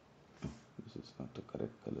 This is not the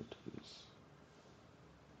correct color to use.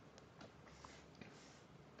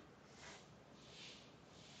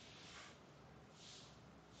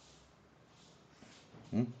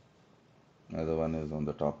 Hmm? Another one is on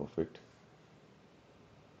the top of it.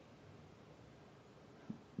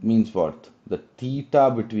 Means what? The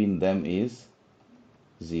theta between them is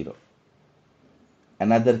 0.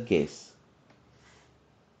 Another case,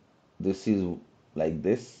 this is like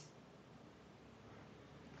this,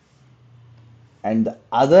 and the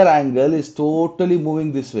other angle is totally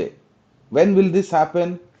moving this way. When will this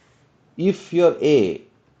happen? If your A,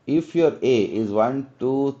 if your A is 1,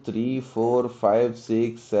 2, 3, 4, 5,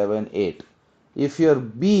 6, 7, 8. If your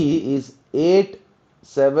B is 8,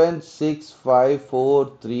 7, 6, 5,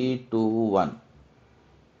 4, 3, 2, 1.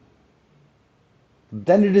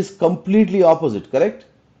 Then it is completely opposite, correct?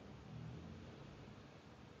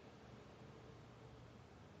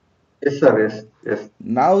 Yes, sir. Yes. Yes.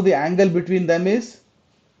 Now the angle between them is?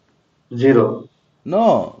 Zero.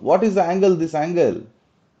 No. What is the angle? This angle.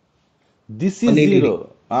 This is 180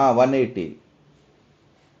 0. Ah, 180.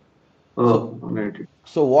 So, Oh, 180.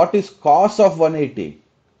 so what is cos of 180?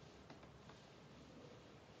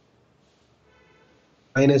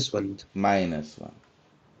 -1. Minus 1.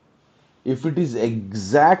 If it is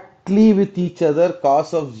exactly with each other,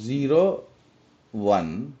 cos of 0,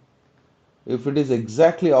 1. If it is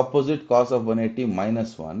exactly opposite, cos of 180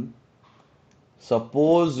 minus 1.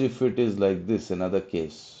 Suppose if it is like this, another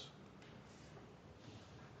case.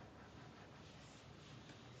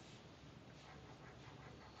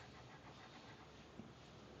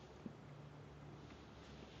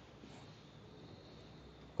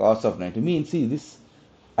 Cos of 90 means, see this,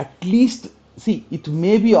 at least, see, it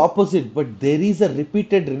may be opposite, but there is a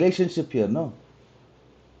repeated relationship here, no?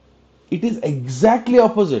 It is exactly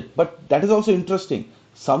opposite, but that is also interesting.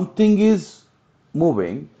 Something is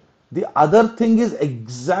moving, the other thing is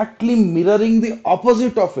exactly mirroring the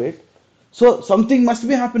opposite of it. So something must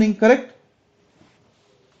be happening, correct?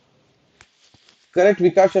 Correct,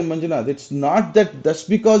 Vikash and Manjunath. It's not that just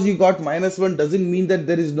because you got -1 doesn't mean that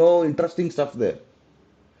there is no interesting stuff there.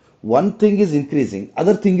 One thing is increasing,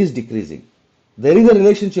 other thing is decreasing. There is a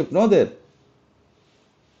relationship, no there.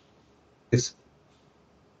 Yes.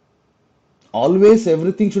 Always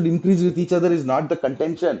everything should increase with each other is not the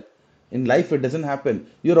contention. In life, it doesn't happen.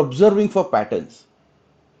 You're observing for patterns.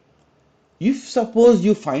 If suppose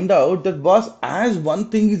you find out that boss, as one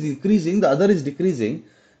thing is increasing, the other is decreasing,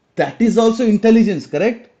 that is also intelligence,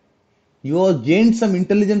 correct? You have gained some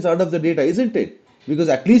intelligence out of the data, isn't it? Because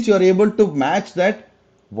at least you are able to match that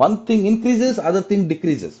one thing increases, other thing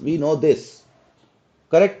decreases. We know this.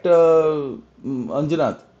 Correct,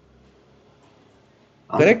 Anjanath?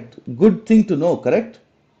 Um, Correct? Good thing to know, correct?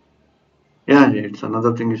 yeah, it's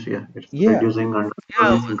another thing is, yeah, it's Yeah. reducing and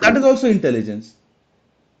Yeah, is that is increasing. also intelligence.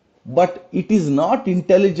 But it is not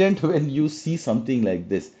intelligent when you see something like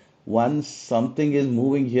this. Once something is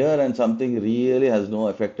moving here and something really has no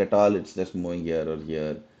effect at all, it's just moving here or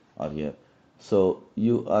here or here. So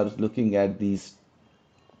you are looking at these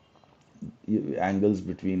angles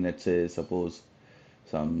between, let's say, suppose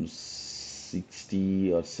some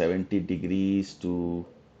 60 or 70 degrees to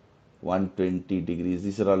 120 degrees.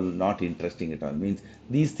 These are all not interesting at all. Means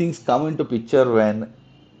these things come into picture when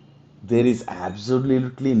there is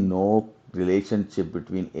absolutely no relationship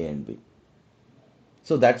between A and B.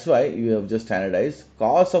 So that's why you have just standardized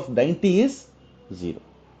cos of 90 is 0.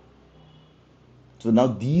 So now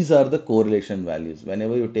these are the correlation values.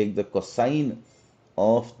 Whenever you take the cosine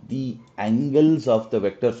of the angles of the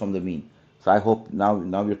vector from the mean. So I hope now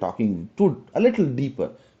you're talking to a little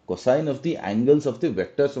deeper. Cosine of the angles of the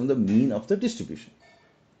vectors from the mean of the distribution.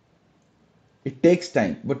 It takes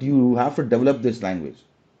time, but you have to develop this language.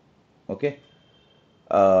 Okay,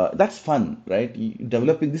 that's fun, right?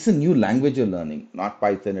 Developing this is a new language you're learning, not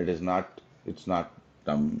Python. It is not. It's not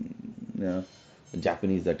you know,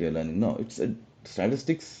 Japanese that you're learning. No, it's a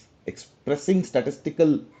statistics. Expressing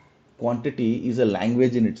statistical quantity is a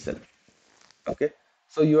language in itself. Okay,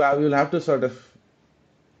 so you'll have to sort of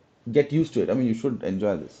get used to it. I mean, you should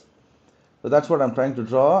enjoy this. So that's what I'm trying to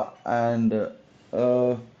draw, and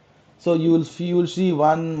uh, so you will see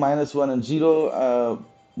one minus one and zero.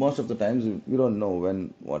 Most of the times you don't know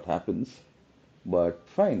when what happens, but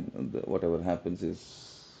fine. Whatever happens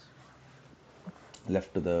is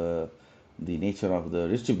left to the nature of the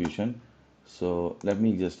distribution. So let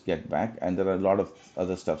me just get back, and there are a lot of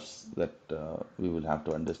other stuffs that we will have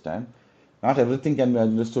to understand. Not everything can be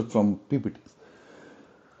understood from PPTs.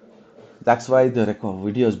 That's why the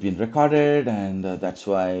video has been recorded, and that's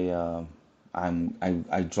why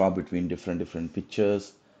I draw between different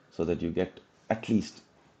pictures so that you get at least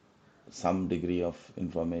some degree of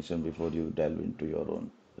information before you delve into your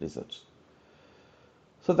own research.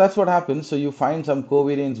 So that's what happens. So you find some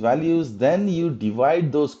covariance values, then you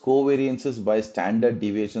divide those covariances by standard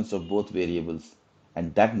deviations of both variables,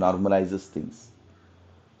 and that normalizes things.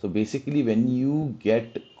 So basically, when you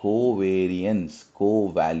get covariance,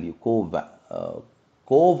 co-value, cove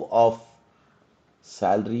of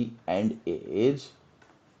salary and age,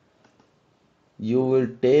 you will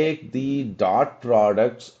take the dot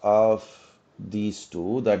products of these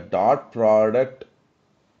two, the dot product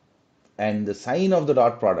and the sign of the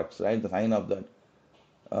dot products, right? The sign of the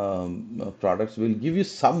products will give you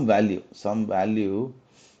some value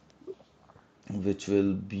which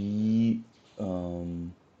will be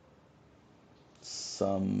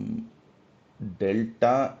some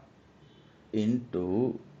delta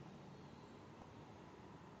into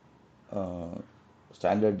uh,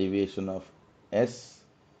 standard deviation of S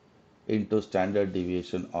into standard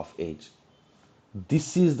deviation of H.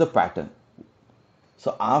 This is the pattern.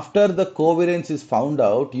 So after the covariance is found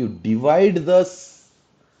out, you divide the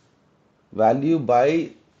value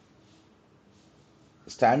by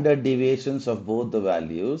standard deviations of both the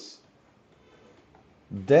values.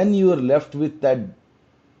 Then you are left with that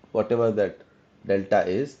whatever that delta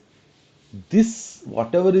is. This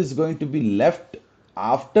whatever is going to be left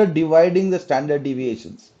after dividing the standard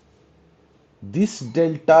deviations. This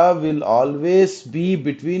delta will always be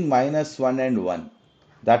between -1 and 1.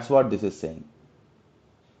 That's what this is saying.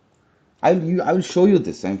 I will show you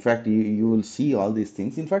this. In fact, you will see all these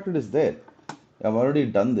things. In fact, it is there. I've already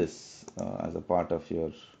done this as a part of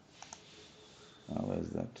your. Where is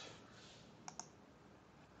that?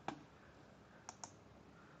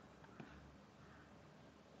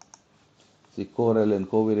 See, correl and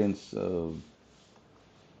covariance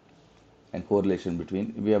and correlation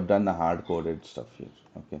between. We have done the hard coded stuff here.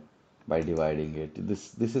 Okay, by dividing it.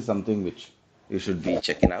 This is something which you should be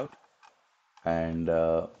checking out. And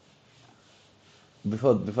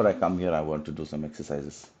before I come here, I want to do some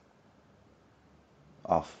exercises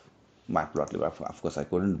of matplotlib. Of course, I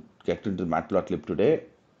couldn't get into matplotlib today,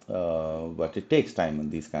 but it takes time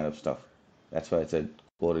and these kind of stuff. That's why I said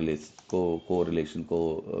correlation,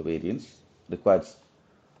 covariance requires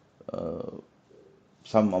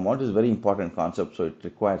some amount is very important concept, so it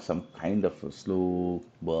requires some kind of a slow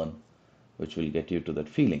burn, which will get you to that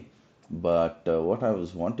feeling. But what I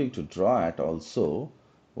was wanting to draw at also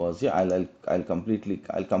was, yeah, I'll complete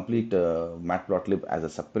matplotlib as a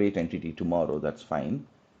separate entity tomorrow. That's fine.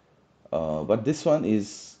 But this one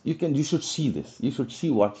is you should see this. You should see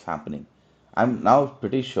what's happening. I'm now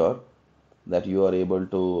pretty sure that you are able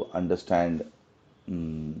to understand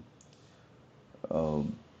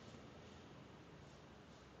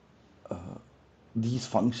these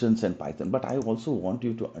functions in Python. But I also want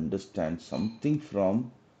you to understand something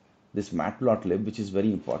from this matplotlib, which is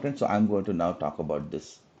very important. So I'm going to now talk about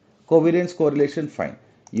this. Covariance correlation, fine.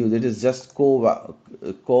 It is just cove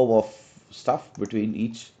of stuff between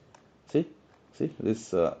each. See, See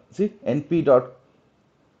this, see NP dot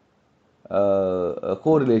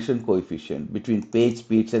correlation coefficient between page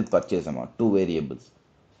speeds and purchase amount, two variables.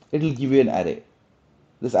 It will give you an array.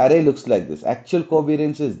 This array looks like this. Actual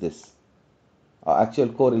covariance is this. Actual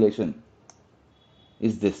correlation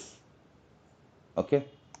is this. Okay.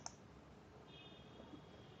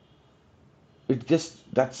 It just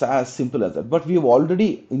that's as simple as that. But we've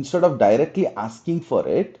already, instead of directly asking for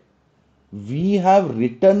it, we have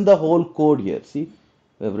written the whole code here. See,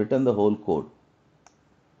 we have written the whole code,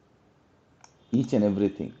 each and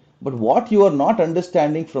everything. But what you are not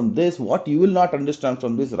understanding from this, what you will not understand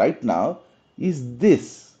from this right now, is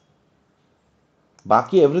this.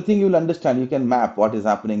 Baki, everything you will understand. You can map what is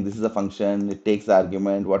happening. This is a function. It takes the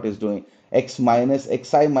argument. What is doing? X minus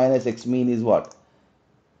xi minus x mean is what?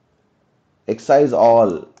 Xi is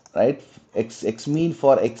all, right? X mean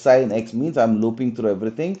for xi and x means I'm looping through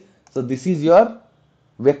everything. So this is your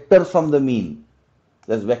vector from the mean.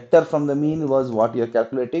 This vector from the mean was what you're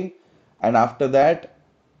calculating. And after that,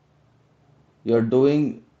 you're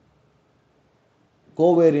doing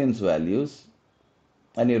covariance values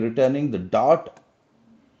and you're returning the dot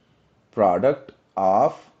product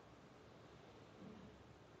of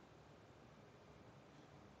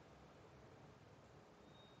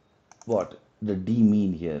what? The d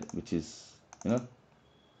mean here, which is, you know,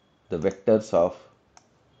 the vectors of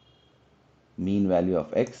mean value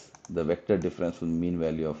of x, the vector difference from mean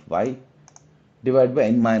value of y, divided by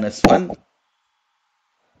n minus 1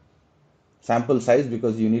 sample size,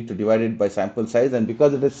 because you need to divide it by sample size, and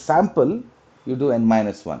because it is sample, you do n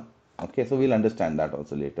minus 1. Okay, so we'll understand that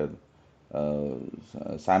also later.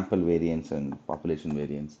 Sample variance and population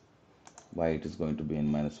variance, why it is going to be n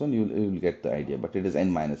minus 1, you will get the idea, but it is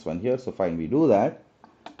n minus 1 here. So fine, we do that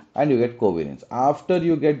and you get covariance. After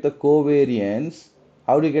you get the covariance,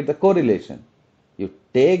 how do you get the correlation? You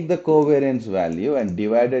take the covariance value and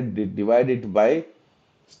divide it by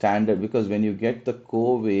standard, because when you get the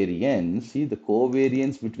covariance, see the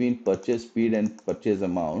covariance between purchase speed and purchase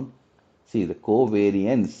amount, see the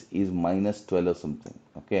covariance is minus 12 or something.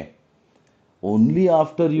 Okay, only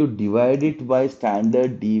after you divide it by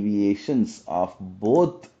standard deviations of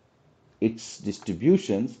both its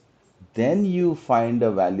distributions, then you find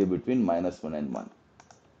a value between minus 1 and 1.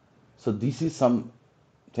 So this is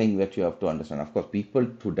something that you have to understand. Of course, people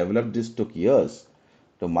to develop this took years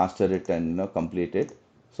to master it and complete it.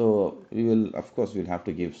 So we will, of course, we'll have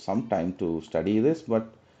to give some time to study this, but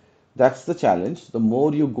that's the challenge. The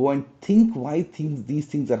more you go and think why these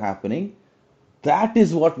things are happening, that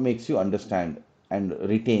is what makes you understand and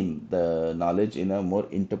retain the knowledge in a more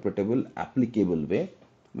interpretable, applicable way,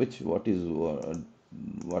 which what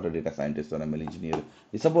a data scientist or ML engineer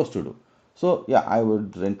is supposed to do. So yeah, I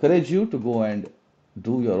would encourage you to go and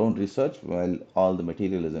do your own research while all the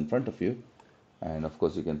material is in front of you. And of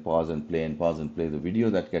course, you can pause and play the video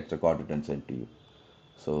that gets recorded and sent to you.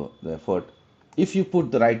 So the effort, if you put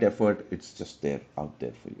the right effort, it's just there out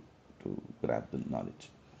there for you to grab the knowledge.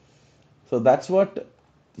 So that's what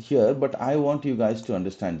here, but I want you guys to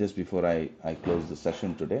understand this before I close the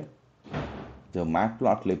session today. The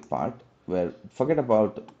matplotlib part, where forget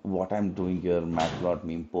about what I'm doing here, matplot,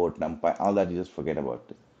 import, numpy, all that, you just forget about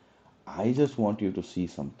it. I just want you to see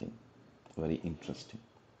something very interesting.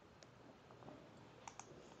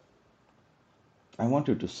 I want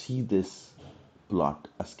you to see this plot,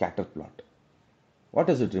 a scatter plot. What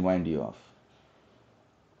does it remind you of?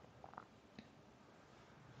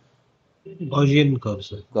 Gaussian curve,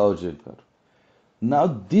 sir. Gaussian curve. Now,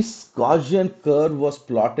 this Gaussian curve was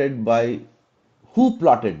plotted by who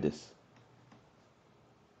plotted this?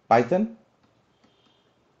 Python?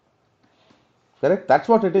 Correct? That's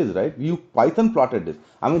what it is, right? Python plotted this.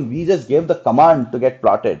 I mean, we just gave the command to get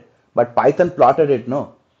plotted, but Python plotted it,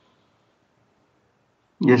 no?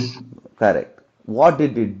 Yes. Correct. What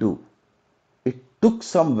did it do? It took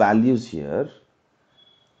some values here.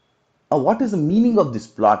 What is the meaning of this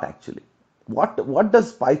plot actually? What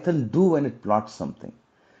does Python do when it plots something?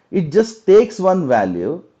 It just takes one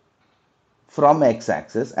value from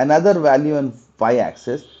x-axis, another value on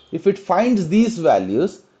y-axis. If it finds these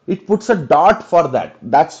values, it puts a dot for that.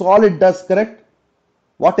 That's all it does, correct?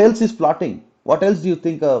 What else is plotting? What else do you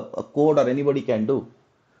think a code or anybody can do?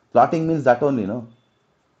 Plotting means that only, no?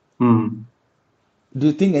 Hmm. Do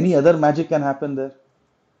you think any other magic can happen there?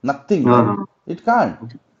 Nothing, No, right? no. It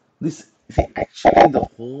can't. This, see, actually, the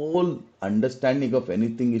whole understanding of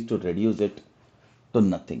anything is to reduce it to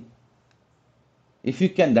nothing. If you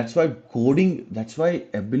can, that's why coding, that's why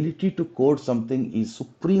ability to code something is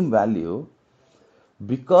supreme value,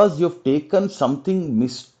 because you've taken something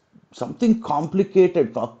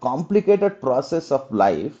complicated, a complicated process of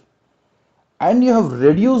life, and you have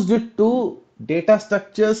reduced it to data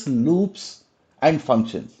structures, loops, and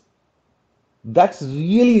functions. That's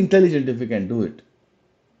really intelligent if you can do it.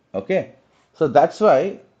 Okay, so that's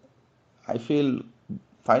why I feel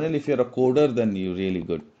finally, if you're a coder, then you're really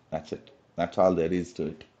good. That's it. That's all there is to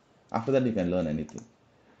it. After that, you can learn anything,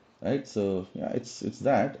 right? So yeah, it's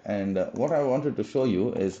that. And what I wanted to show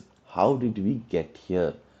you is how did we get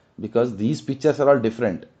here? Because these pictures are all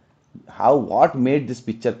different. What made this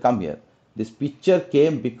picture come here? This picture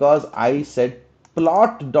came because I said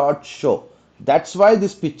plot dot show. That's why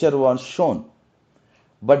this picture was shown.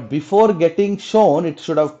 But before getting shown, it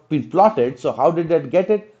should have been plotted. So how did it get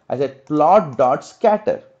it? I said plot dot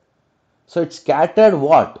scatter. So it scattered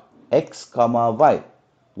what? X comma y.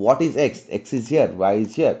 What is x? X is here, y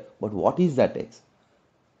is here. But what is that x?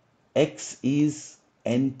 X is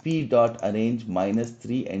np dot arrange minus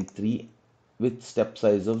 3 and 3 with step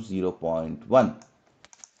size of 0.1.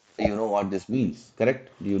 You know what this means, correct?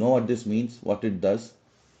 Do you know what this means? What it does?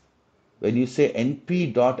 When you say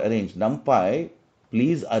np dot arrange, numpy,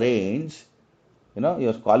 please arrange,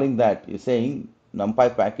 you're calling that, you're saying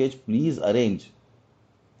numpy package, please arrange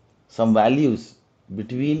some values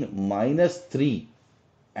between minus 3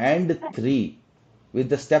 and 3 with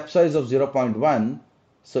the step size of 0.1.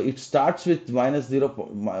 So it starts with minus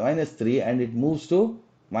 3 and it moves to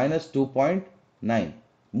minus 2.9,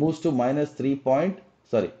 moves to minus 3 point,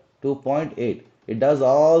 sorry, 2.8. It does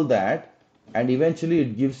all that and eventually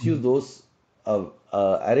it gives you those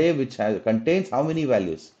array which contains how many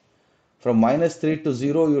values? From minus 3 to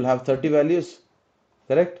 0, you'll have 30 values,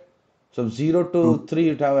 correct? From 0 to 3,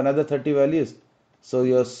 you have another 30 values. So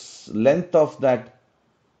your length of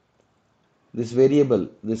this variable,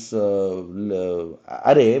 this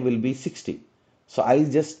array will be 60. So I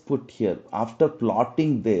just put here, after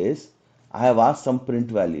plotting this, I have asked some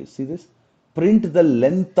print values. See this? Print the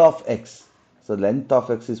length of x. So length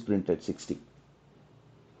of x is printed 60.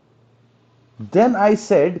 Then I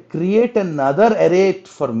said, create another array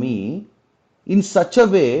for me in such a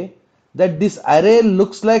way that this array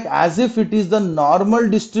looks like as if it is the normal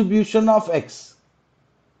distribution of x.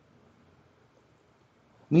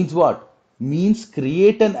 Means what? Means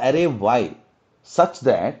create an array y such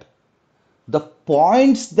that the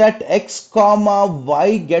points that x comma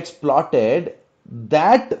y gets plotted,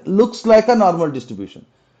 that looks like a normal distribution.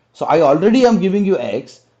 So I already am giving you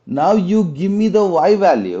x. Now you give me the y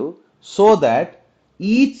value so that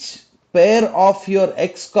each pair of your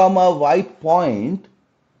x comma y point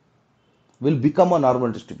will become a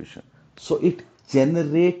normal distribution. So it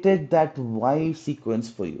generated that y sequence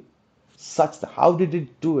for you. Such that, how did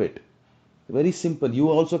it do it? Very simple. You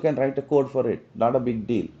also can write a code for it. Not a big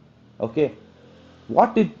deal. Okay.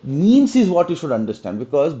 What it means is what you should understand,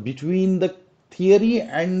 because between the theory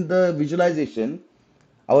and the visualization,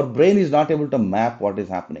 our brain is not able to map what is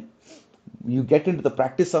happening. You get into the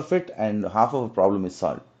practice of it and half of the problem is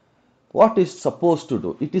solved. What is supposed to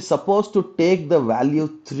do? It is supposed to take the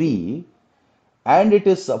value 3 and it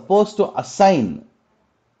is supposed to assign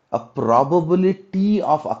a probability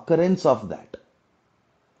of occurrence of that.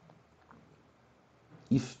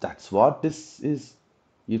 If that's what this is,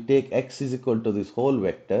 you take x is equal to this whole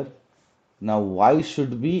vector. Now y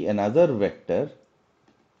should be another vector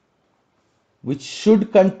which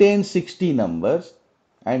should contain 60 numbers,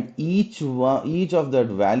 and each of that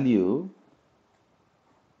value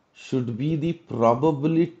should be the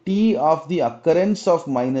probability of the occurrence of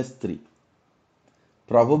minus 3,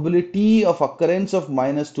 probability of occurrence of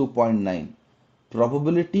minus 2.9,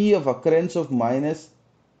 probability of occurrence of minus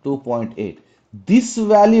 2.8. This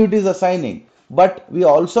value it is assigning, but we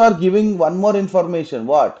also are giving one more information.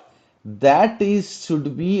 What? That is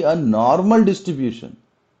should be a normal distribution.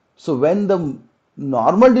 So when the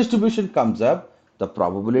normal distribution comes up, the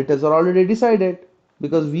probabilities are already decided,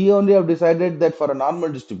 because we only have decided that for a normal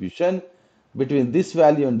distribution between this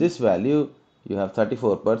value and this value, you have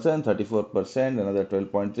 34%, 34%, another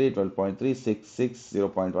 12.3, 12.3, 6, 6,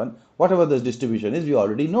 0.1, whatever the distribution is, we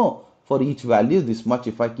already know for each value this much.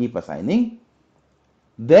 If I keep assigning,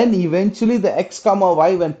 then eventually the x comma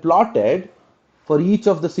y when plotted for each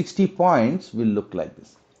of the 60 points will look like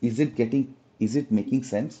this. Is it making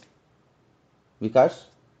sense? Vikas?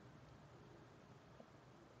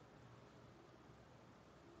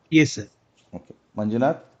 Yes, sir. Okay.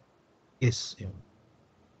 Manjunath? Yes. Yeah.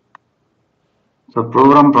 So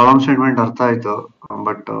problem statement ಅರ್ಥ ಆಯ್ತು,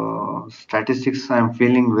 but statistics I am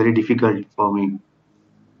feeling very difficult for me.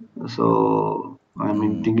 So I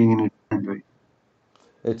mean thinking in a different way.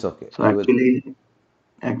 It's okay. So You will.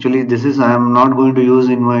 actually this is I am not going to use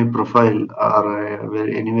in my profile or where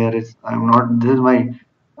anywhere is I am not. This is my.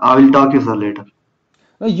 I will talk you sir later.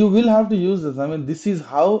 No, you will have to use this. I mean, this is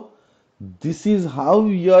how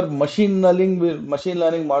your machine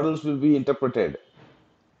learning models will be interpreted.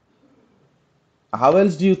 How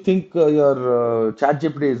else do you think your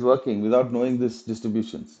ChatGPT is working without knowing these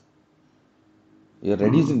distributions? You're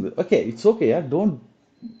reducing the. Okay, it's okay. Yeah, don't.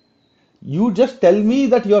 You just tell me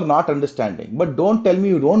that you're not understanding, but don't tell me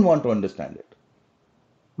you don't want to understand it.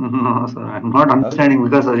 No, sir, I'm not Okay, understanding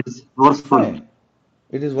because it's forceful. fine.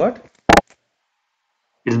 It is what?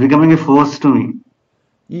 It's becoming a force to me.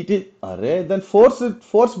 It is. Array, then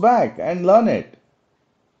force back and learn it.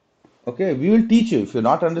 Okay, we will teach you. If you're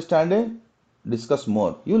not understanding, discuss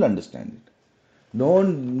more. You'll understand it.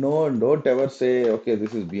 Don't ever say, okay,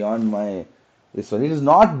 this is beyond my this one. It is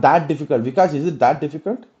not that difficult. Because is it that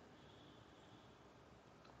difficult?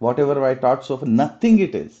 Whatever I taught so far, nothing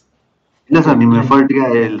it is. Yes, sir, Okay. ನಿಮ್ಮ ಎಫರ್ಟ್ಗೆ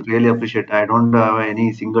I really appreciate. I don't have any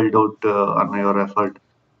single doubt on your effort.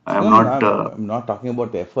 I am No, no, not. I'm not talking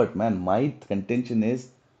about effort, man. My contention is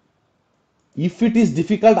if it is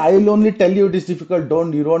difficult, I will only tell you it is difficult.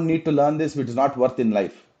 You don't need to learn this, which is not worth in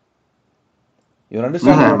life. You're Yes,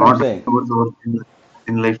 understanding I am what I'm not saying? talking about the worth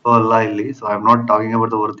in life or lively. So I'm not talking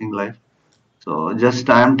about the worth in life. So just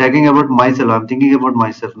I am talking about myself. I'm thinking about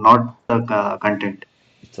myself, not the content.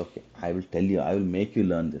 It's okay. I will tell you, I will make you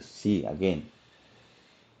learn this. See, again,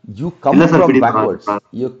 you come ಇಲ್ಲ sir, from ಬಿಡಿ backwards.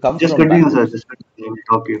 You come just from continue, sir. backwards. Just continue. I will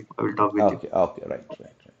talk you. I will talk with you. Okay, okay, right.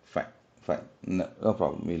 Fine, fine. No, no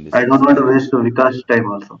problem. We'll I discuss. don't want to Fine. waste Vikash time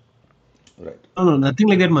also. Right. No, no, nothing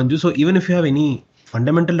like that, Manju. So even if you have any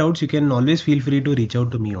fundamental doubts, you can always feel free to reach out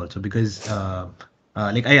to me also because,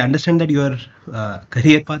 like, I understand that your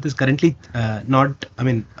career path is currently not. I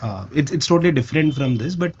mean, it's totally different from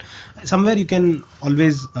this, but somewhere you can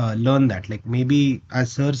always learn that. Like maybe, as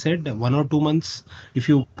Sir said, 1 or 2 months, if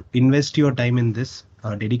you invest your time in this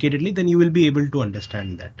dedicatedly, then you will be able to understand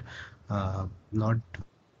that. Not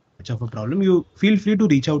much of a problem. You feel free to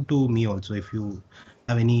reach out to me also if you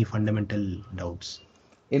have any fundamental doubts.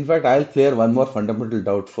 In fact, I'll clear one more fundamental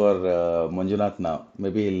doubt for Manjunath now.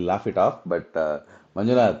 Maybe he'll laugh it off, but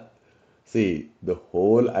Manjunath, see, the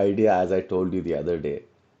whole idea, as I told you the other day,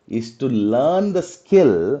 is to learn the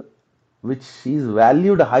skill which is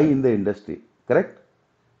valued high in the industry. Correct?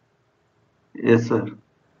 Yes, sir.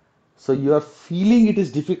 So you are feeling it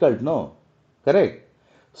is difficult, no? Correct?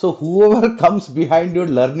 So whoever comes behind you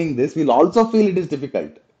learning this will also feel it is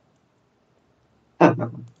difficult.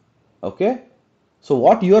 Okay? So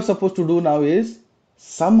what you are supposed to do now is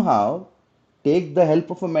somehow take the help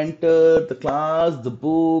of a mentor, the class, the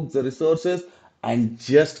books, the resources, and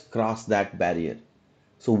just cross that barrier.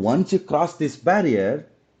 So once you cross this barrier,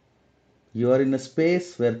 you are in a space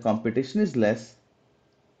where competition is less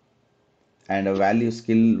and a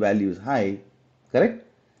skill value is high. Correct?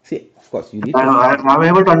 See, of course, you need to find. I'm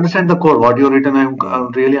able to understand the code. What you written, Hmm. I'm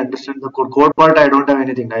really understand the code. Code part, I don't have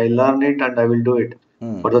anything. I learn it and I will do it.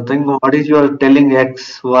 Hmm. But the thing, what is you are telling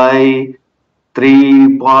X, Y,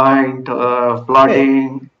 3 point Hey,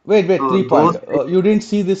 plotting? wait, So 3 point. those, You didn't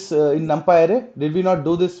see this in NumPy array? Did we not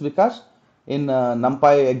do this, Vikash, in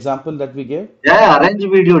NumPy example that we gave? yeah, arrange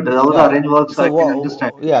video. How the Yeah. arrange works, So, I can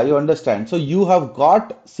understand. yeah, you understand. So you have got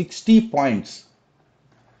 60 points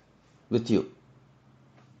with you.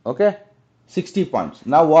 Okay? 60 points.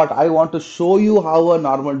 Now what? I want to show you how a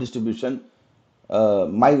normal distribution,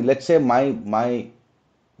 let's say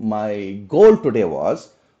my goal today was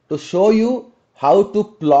to show you how to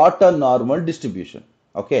plot a normal distribution.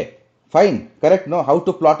 Okay? Fine. Correct? No, how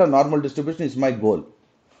to plot a normal distribution is my goal.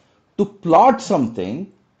 To plot something,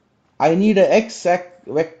 I need a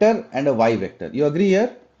vector and a y vector. You agree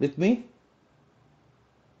here with me,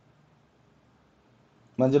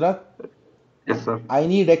 Manjunath? Yes, sir. I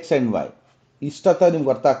need x and y. ಇಷ್ಟತ್ತ ನಿಮ್ಗೆ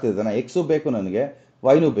ಅರ್ಥ ಆಗ್ತಿದೆ ನಾ x ಬೇಕು ನನಗೆ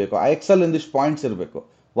ವೈನೂ ಬೇಕು ಆ X ಅಲ್ಲಿ ಒಂದಿಷ್ಟು ಪಾಯಿಂಟ್ಸ್ ಇರಬೇಕು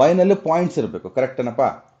ವೈನಲ್ಲೂ ಪಾಯಿಂಟ್ಸ್ ಇರಬೇಕು ಕರೆಕ್ಟ್ ಏನಪ್ಪ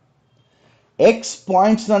ಎಕ್ಸ್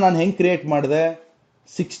ಪಾಯಿಂಟ್ಸ್ನ ನಾನು ಹೆಂಗೆ ಕ್ರಿಯೇಟ್ ಮಾಡಿದೆ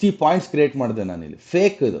 60 ಪಾಯಿಂಟ್ಸ್ ಕ್ರಿಯೇಟ್ ಮಾಡಿದೆ ನಾನಿಲ್ಲಿ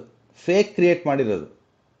ಇದು ಫೇಕ್ ಕ್ರಿಯೇಟ್ ಮಾಡಿರೋದು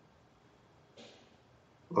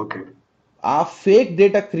Okay. ಆ ಫೇಕ್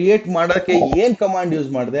ಡೇಟಾ ಕ್ರಿಯೇಟ್ ಮಾಡೋಕ್ಕೆ ಏನು ಕಮಾಂಡ್ ಯೂಸ್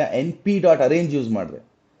ಮಾಡಿದೆ np.arrange ಯೂಸ್ ಮಾಡಿದೆ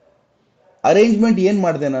ಅರೇಂಜ್ಮೆಂಟ್ ಏನ್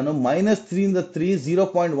ಮಾಡಿದೆ ನಾನು -3 ಇಂದ 3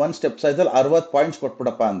 0.1 ಸ್ಟೆಪ್ ಸೈಜಲ್ಲಿ 60 ಪಾಯಿಂಟ್ಸ್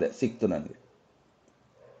ಕೊಟ್ಬಿಡಪ್ಪ ಅಂದೆ ಸಿಕ್ತು ನನಗೆ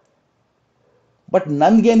ಬಟ್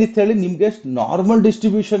ನನ್ಗೇನಿತ್ತು ಹೇಳಿ ನಿಮ್ಗೆ ನಾರ್ಮಲ್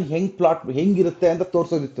ಡಿಸ್ಟ್ರಿಬ್ಯೂಷನ್ ಹೆಂಗಿರುತ್ತೆ ಅಂತ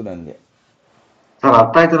ತೋರ್ಸೋದಿತ್ತು ನನಗೆ ಸರ್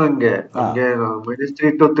ಅರ್ಥ ಆಯ್ತು ನಂಗೆ ಹಾ -3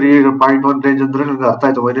 to 3.1 ರೇಂಜ್ ಅಂದ್ರೆ ನಂಗೆ ಅರ್ಥ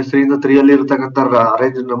ಆಯ್ತು. -3 ಇಂದ 3 ಅಲ್ಲಿ ಇರ್ತಕ್ಕಂಥ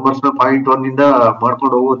ಅರೇಂಜ್ ನಂಬರ್ಸ್ ನ 0.1 ಇಂದ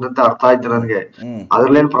ಮಾಡ್ಕೊಂಡು ಹೋಗೋದಂತ ಅರ್ಥ ಆಯ್ತು ನನಗೆ. ಹ್ಮ್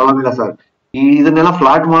ಅದ್ರಲ್ಲಿ ಏನ್ ಪ್ರಾಬ್ಲಮ್ ಇಲ್ಲ ಸರ್. ಇದನ್ನೆಲ್ಲ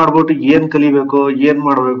ಫ್ಲಾಟ್ ಮಾಡ್ಬಿಟ್ಟು ಏನ್ ಕಲಿಬೇಕು, ಏನ್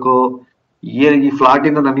ಮಾಡ್ಬೇಕು, ಈ ಫ್ಲಾಟ್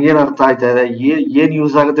ಇಂದ ನನ್ಗೇನ್ ಅರ್ಥ ಆಯ್ತಾ ಇದೆ, ಏನ್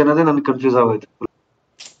ಯೂಸ್ ಆಗುತ್ತೆ ಅನ್ನೋದೇ ನನ್ಗೆ ಕನ್ಫ್ಯೂಸ್ ಆಗೋಯ್ತು.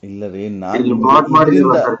 ಇಲ್ಲ ರೀ, ನಾನು ಇಲ್ಲಿ ನಿಮಗೆ ಪ್ಲಾಟ್ ಇದರಿಂದ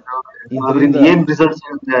ಮಾಡಿದಿರಲ್ಲ ಸರ್, ಇದರಿಂದ ಅದರಿಂದ ಏನ್ ರಿಸಲ್ಟ್ಸ್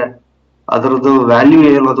ಇರುತ್ತೆ, ಅದರದ್ದು ವ್ಯಾಲ್ಯೂ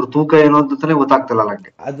ಏನು, ಅದ್ರ ತೂಕ ಏನು ಅಂತಾನೆ ಗೊತ್ತಾಗ್ತಿಲ್ಲ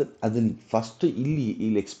ನಂಗೆ. ಅದನ್ನ ಫಸ್ಟ್ ಇಲ್ಲಿ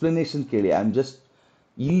ಎಕ್ಸ್ಪ್ಲನೇಷನ್ ಕೇಳಿ. ಐ ಆಮ್ ಜಸ್ಟ್,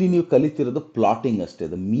 ಇಲ್ಲಿ ನೀವು ಕಲಿತಿರೋದು ಪ್ಲಾಟಿಂಗ್ ಅಷ್ಟೇ,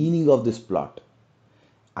 the meaning of this plot.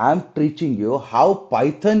 I am teaching you how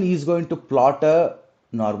Python is going to plot a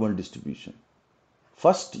normal distribution.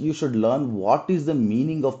 First, you should learn what is the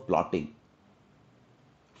meaning of plotting.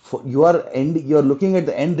 You are looking at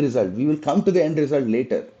the end result. We will come to the end result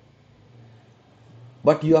later.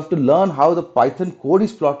 But you have to learn how the Python code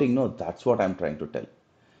is plotting. No, that's what I'm trying to tell.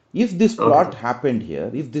 If this Okay, plot sir. happened here,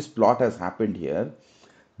 if this plot has happened here,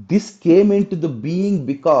 this came into the being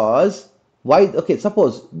because why? Okay,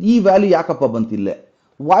 suppose e value yakappa bantille.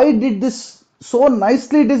 Why did this so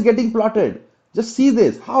nicely it is getting plotted? Just see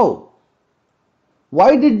this. How?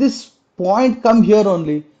 Why did this point come here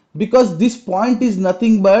only? Because this point is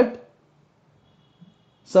nothing but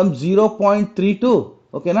some 0.32,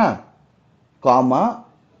 okay na, comma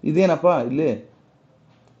ಇದೇನಪ್ಪ ಇಲ್ಲಿ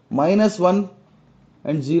 -1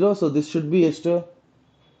 and 0, so this should be ಎಷ್ಟು,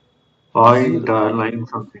 Point 0 line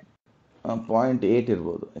something. 0.8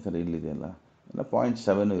 ಇರ್ಬೋದು, ಯಾಕಂದ್ರೆ ಇಲ್ಲಿದೆಯಲ್ಲ, ಇಲ್ಲ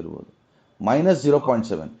 0.7 ಇರ್ಬೋದು,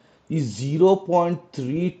 -0.7. ಈ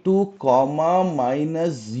 0.32 comma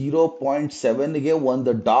 -0.7ಗೆ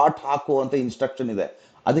ಒಂದು dot ಹಾಕು ಅಂತ ಇನ್ಸ್ಟ್ರಕ್ಷನ್ ಇದೆ.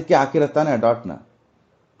 ಅದಕ್ಕೆ ಹಾಕಿರತ್ತಾನೆ ಆ ಡಾಟ್ನ.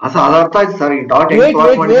 ಸರ್ ಅದು ಅರ್ಥ ಆಯ್ತು ಸರ್, ಈ ಡಾಟ್ ಹೆಂಗ್ ವೇಟ್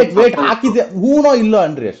ಪ್ಲಾಟ್ ವೇಟ್ ಮಾಡಿದ್ರೆ ವೇಟ್ ಅಂತ ವೇಟ್ ಅರ್ಥ ಆಯ್ತು. ಹಾಕಿದೆ ಹೂನೋ ಇಲ್ಲೋ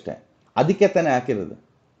ಅನ್ರಿ ಅಷ್ಟೇ, ಅದಕ್ಕೆ ತಾನೇ ಹಾಕಿರೋದು.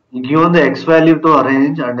 Given the x value to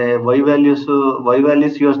arrange and y values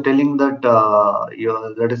you are telling that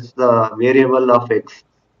that is the variable of x,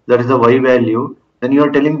 that is the y value. Then you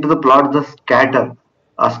are telling to the plot the scatter.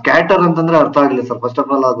 ಆ scatter ಅಂತಂದ್ರೆ ಅರ್ಥ ಆಗಿಲ್ಲ sir. First of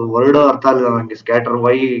all ಅದು word ಅರ್ಥ ಆಗಿಲ್ಲ ನನಗೆ. Scatter,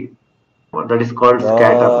 Y that is called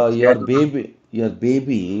scatter. Your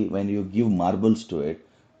baby, when you give marbles to it,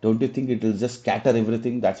 don't you think it will just scatter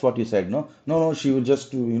everything? That's what you said, no? No, no, she will just,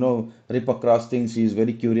 rip across things. She is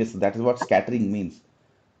very curious. That is what scattering means.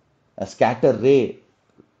 A scatter ray,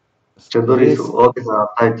 ಚದುರಿಸು. rays, okay sir,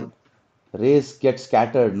 ಅರ್ಥ ಆಯ್ತು. rays get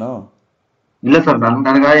scattered, no? ಇಲ್ಲ sir,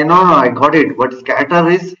 ನನಗೆ ಏನೋ I got it. But scatter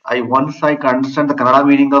is, I understand the Kannada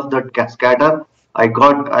meaning of that scatter.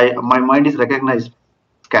 My mind is recognised.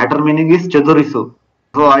 Scatter meaning is ಚದುರಿಸು.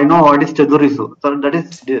 So I know what is ಚದುರಿಸು. So that is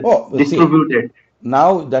Oh, see, distributed. now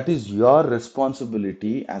that is your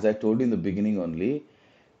responsibility. As I told you in the beginning only,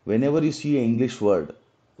 whenever you see an English word,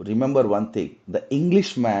 remember one thing: the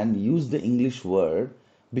Englishman used the English word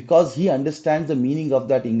because he understands the meaning of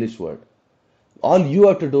that English word. All you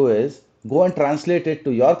have to do is go and translate it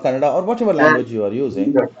to your Kannada or whatever language you are using,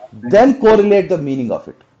 then correlate the meaning of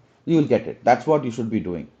it. You will get it. That's what you should be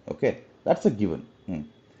doing. Okay, that's a given.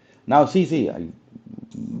 Now see,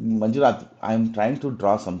 Manjunath, I am trying to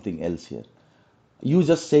draw something else here. You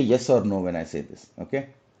just say yes or no when I say this. Okay,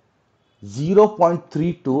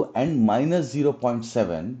 0.32 and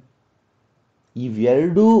 -0.7,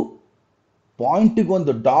 ಇವೆರಡು ಪಾಯಿಂಟಿಗೆ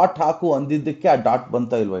ಒಂದು dot ಹಾಕು ಅಂದಿದ್ದಕ್ಕೆ ಆ dot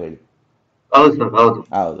ಬಂತ ಇಲ್ವಾ ಹೇಳಿ? ಹೌದು sir, ಹೌದು.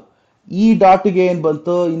 ಹೌದು. ಈ ಡಾಟ್ಗೆ ಏನ್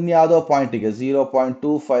ಬಂತು? ಇನ್ಯಾವುದೋ ಪಾಯಿಂಟಿಗೆ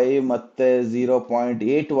 0.25 ಮತ್ತೆ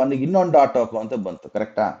 0.81ಗೆ ಇನ್ನೊಂದು ಡಾಟ್ ಹಾಕು ಅಂತ ಬಂತು.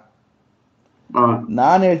 ಕರೆಕ್ಟಾ?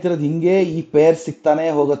 ನಾನು ಹೇಳ್ತಿರೋದು ಹಿಂಗೆ ಈ ಪೇರ್ ಸಿಗ್ತಾನೆ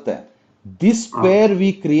ಹೋಗುತ್ತೆ. This peer V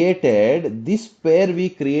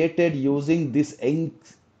created using this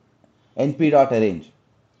np.arrange.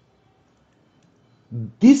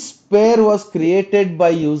 This pair was created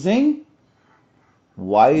by using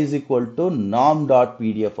y is equal to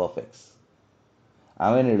norm.pdf of x.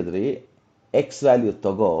 ಆಮೇಲೆ ಹೇಳಿದ್ರಿ ಎಕ್ಸ್ ವ್ಯಾಲ್ಯೂ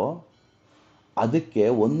ತಗೋ, ಅದಕ್ಕೆ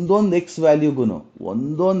ಒಂದೊಂದು ಎಕ್ಸ್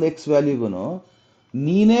ವ್ಯಾಲ್ಯೂಗೂ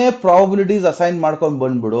ನೀನೇ ಪ್ರಾಬಬಿಲಿಟೀಸ್ ಅಸೈನ್ ಮಾಡ್ಕೊಂಡು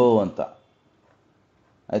ಬಂದ್ಬಿಡು ಅಂತ.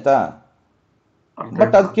 ಆಯ್ತಾ?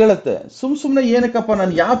 ಬಟ್ ಅದು ಕೇಳುತ್ತೆ, ಸುಮ್ಮನೆ ಏನಕ್ಕಪ್ಪ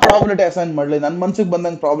ನಾನು ಯಾವ ಪ್ರಾಬಬಿಲಿಟಿ ಅಸೈನ್ ಮಾಡಲಿ, ನನ್ನ ಮನ್ಸಿಗೆ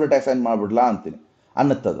ಬಂದಂಗೆ ಪ್ರಾಬಬಿಲಿಟಿ ಅಸೈನ್ ಮಾಡ್ಬಿಡ್ಲಾ ಅಂತೀನಿ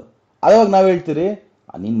ಅನ್ನತ್ತದು. ಅವಾಗ ನಾವು ಹೇಳ್ತೀರಿ,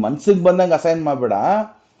 ನಿನ್ನ ಮನ್ಸಿಗೆ ಬಂದಂಗೆ ಅಸೈನ್ ಮಾಡಬೇಡ,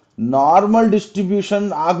 ನಾರ್ಮಲ್ ಡಿಸ್ಟ್ರಿಬ್ಯೂಷನ್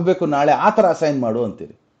ಆಗಬೇಕು ನಾಳೆ, ಆ ಥರ ಅಸೈನ್ ಮಾಡು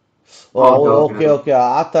ಅಂತೀರಿ. ಓಕೆ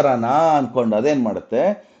ಆ ಥರನಾ ಅನ್ಕೊಂಡು ಅದೇನು ಮಾಡುತ್ತೆ,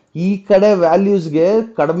 ಈ ಕಡೆ ವ್ಯಾಲ್ಯೂಸ್ಗೆ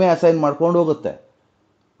ಕಡಿಮೆ ಅಸೈನ್ ಮಾಡ್ಕೊಂಡು ಹೋಗುತ್ತೆ,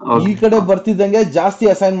 ಈ ಕಡೆ ಬರ್ತಿದ್ದಂಗೆ ಜಾಸ್ತಿ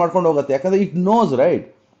ಅಸೈನ್ ಮಾಡ್ಕೊಂಡು ಹೋಗುತ್ತೆ. ಯಾಕಂದ್ರೆ it nose right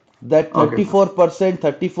that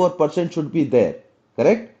 34% should be there,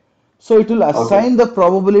 correct? So it will assign the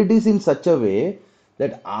probabilities in such a way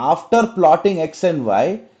that after plotting x and y,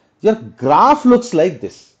 your graph looks like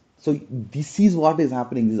this. So this is what is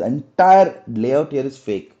happening. This entire layout here is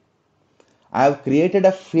fake. I have created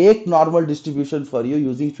a fake normal distribution for you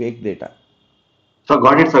using fake data. So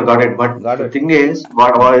got it, sir, got it. But the thing is,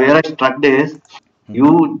 where I struck is,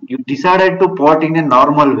 you decided to plot in a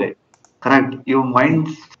normal way, correct? Your mind,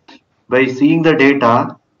 by seeing the data,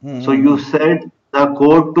 so you said the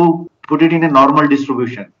code to put it in a normal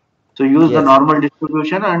distribution. So use the normal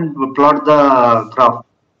distribution and plot the graph.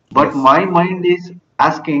 But my mind is,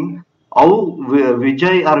 asking how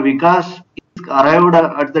Vijay or Vikas is arrived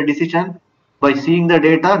at the decision by seeing the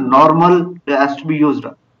data. Normal has to be used.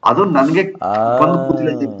 ಅದು ನನಗೆ ಬಂದು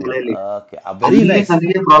ಕೂತಿಲ್ಲ ತಲೆಯಲ್ಲಿ. Okay. Very ಅಲ್ಲಿ nice.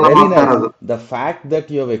 ನನಗೆ problem Very ಆಗ್ತಾ nice. ಇರೋದು. The fact that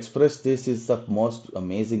you have expressed this is the most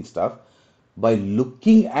amazing stuff. By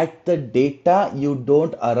looking at the data, you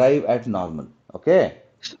don't arrive at normal. Okay.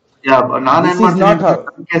 Yeah, ನಾನು This ಏನ್ is ಮಾಡ್ತೀನಿ not ಅಂದ್ರೆ how.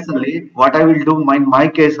 ನನ್ನ ಕೇಸಲ್ಲಿ what I will do my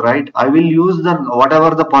case right I will use the what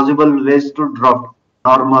ever the possible ways to drop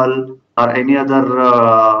normal R any other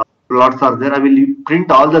plots are there. I will print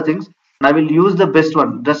all the things and I will use the best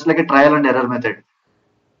one, just like a trial and error method.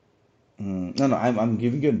 No, no, I'm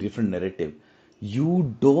giving you a different narrative. You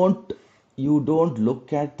don't you don't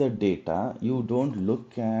look at the data, you don't look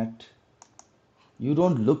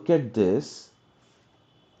at this,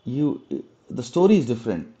 you the story is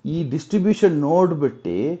different. ಈ distribution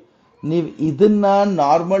ನೋಡ್ಬಿಟ್ಟು ನೀವು ಇದನ್ನ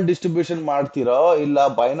normal distribution ಮಾಡ್ತಿರೋ ಇಲ್ಲ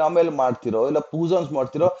binomial ಮಾಡ್ತಿರೋ ಇಲ್ಲ ಪೂಸನ್ಸ್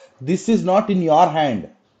ಮಾಡ್ತಿರೋ this is not in your hand.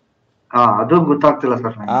 ಅದು ಗೊತ್ತಾಗ್ತಿಲ್ಲ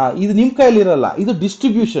ಸರ್. ಇದು ನಿಮ್ ಕೈಲಿರಲ್ಲ, ಇದು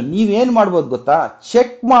ಡಿಸ್ಟ್ರಿಬ್ಯೂಷನ್. ನೀವೇನ್ ಮಾಡ್ಬೋದು ಗೊತ್ತಾ,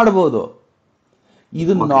 ಚೆಕ್ ಮಾಡ್ಬೋದು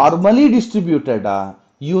ಇದು normally distributed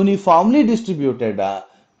uniformly distributed.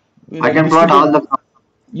 I can plot all the.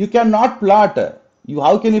 You cannot plot.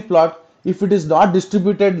 How can you plot if it is not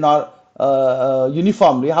distributed nor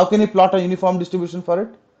uniformly? How can you plot a uniform distribution for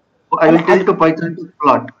it? I will tell to Python to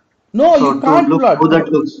plot. No, So you to can't look plot. how that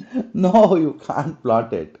looks. No, you can't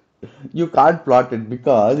plot it. You can't plot it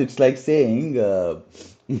because it's like saying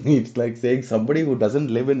it's like saying somebody who doesn't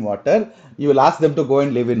live in water, you will ask them to go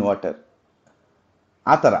and live in water.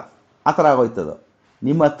 ಆ ಥರ ಆಗೋಯ್ತದು.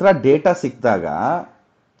 ನಿಮ್ಮ ಹತ್ರ data ಸಿಕ್ಕಿದಾಗ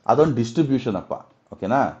ಅದೊಂದು distribution ಅಪ್ಪ,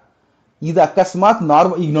 ಓಕೆನಾ. ಇದು ಅಕಸ್ಮಾತ್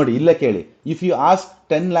ನಾರ್ಮಲ್, ಈಗ ನೋಡಿ ಇಲ್ಲೇ ಕೇಳಿ, if you ask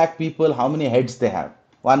 10 lakh people how many heads they have,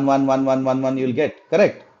 1 1 1 1 1 1 you will get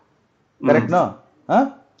correct. Correct no?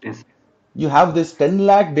 Yes. You have this 10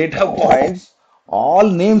 lakh data points, all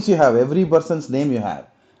names you have, every person's name you have,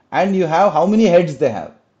 and you have how many heads they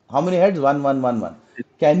have. How many heads? 1 1 1 1.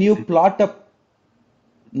 Can you plot a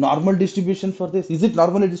normal distribution for this? Is it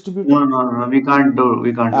normally distributed? No. We can't do.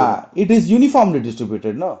 It is uniformly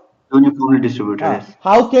distributed, no? Uniformly distributed. Yes.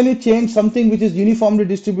 How can you change something which is uniformly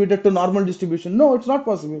distributed to normal distribution? No, it's not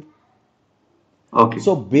possible. Okay.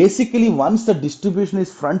 So basically, once the distribution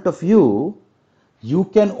is front of you, you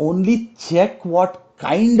can only check what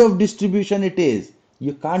kind of distribution it is.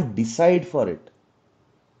 You can't decide for it.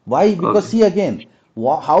 Why? Because Okay. see again,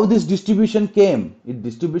 how this distribution came.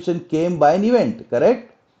 Distribution came by an event, correct?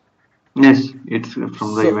 Yes, it's from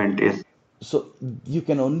the So, event. Yes. so you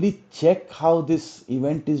can only check how this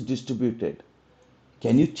event is distributed.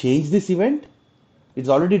 Can you change this event? It's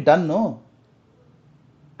already done, no?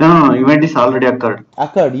 No. Event is already occurred.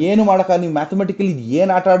 Occurred. ಏನು ಮಾಡಕ ನೀವು mathematically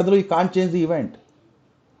ಏನು ಆಟ ಆಡಿದ್ರು you can't change the event.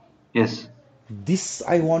 Yes. This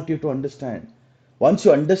I want you to understand. Once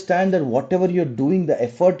you understand that whatever you're doing, the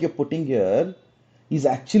effort you're putting here is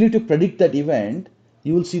actually to predict that event,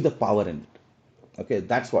 you will see the power in it. Okay,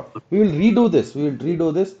 that's what. We will redo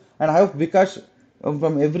this. And I hope Vikash,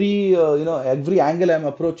 from every every angle I'm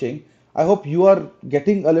approaching, I hope you are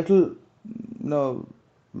getting a little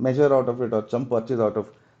measure out of it or some purchase out of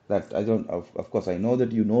that. I don't. Of course, I know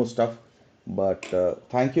that you know stuff, but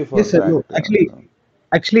thank you for Yes, sir. that. No,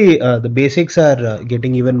 actually, the basics are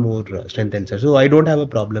getting even more strengthened, sir. So I don't have a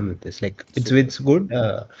problem with this. Like, it's good.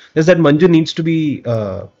 Just that Manju needs to be.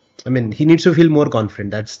 I mean, he needs to feel more confident.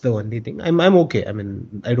 That's the only thing. I'm okay. I mean,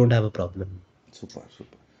 I don't have a problem. Super.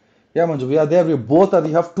 Yeah, Manju, we are there. We both are.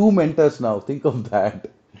 You have two mentors now. Think of that.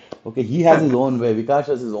 Okay, he has his own way. Vikash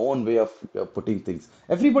has his own way of putting things.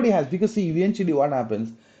 Everybody has, because see, eventually what happens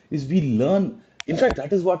is we learn. In fact,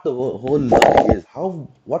 that is what the whole learning is.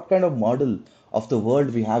 What kind of model of the world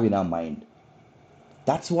we have in our mind.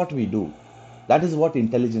 That's what we do. That is what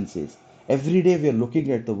intelligence is. Every day we are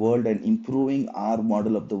looking at the world and improving our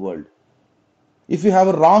model of the world. If you have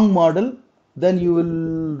a wrong model, then you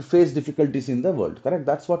will face difficulties in the world. Correct?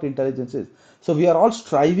 That's what intelligence is. So we are all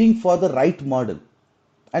striving for the right model.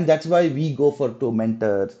 And that's why we go for two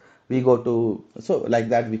mentors. We go to, so like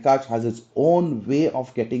that, Vikash has his own way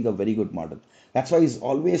of getting a very good model. That's why he's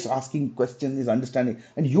always asking questions, he's understanding.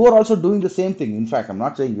 And you are also doing the same thing. In fact, I'm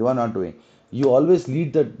not saying you are not doing. You always lead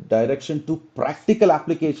the direction to practical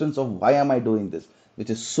applications of why am I doing this, which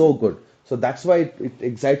is so good. So that's why it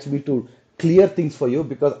excites me to clear things for you,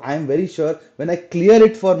 because I'm very sure when I clear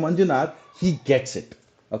it for Manjunath, he gets it.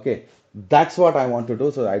 Okay. That's what I want to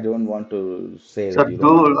do. So I don't want to say Sir, that you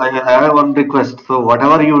don't. I have one request. So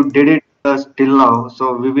whatever you did it till now,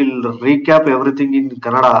 so we will recap everything in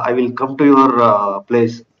Kannada. I will come to your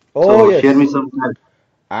place. Oh, So share me yes. some time. Okay.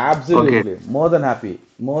 Absolutely. More than happy.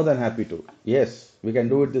 More than happy to. Yes, we can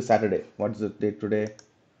do it this Saturday. What's the date today?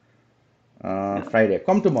 Yeah. Friday.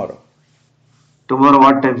 Come tomorrow. Tomorrow,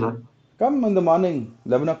 what time, sir? Come in the morning,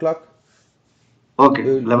 11 o'clock. Okay,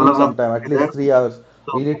 We'll 11 need some o'clock time, will at be least there. 3 hours.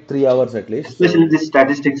 We So, need 3 hours at least. especially So, the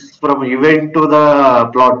statistics from event to the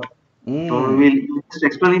plot. So mm, we'll just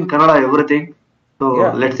explain in Kannada everything. So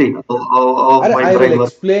yeah. let's see how my I will brain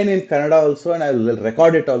works. explain in Kannada also, and I will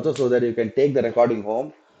record it also so that you can take the recording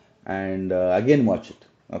home and again watch it.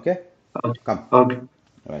 Okay? Okay. Come. Okay.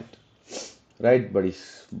 Right. Right,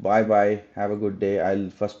 buddies. Bye bye. Have a good day. I'll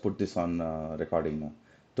first put this on recording now.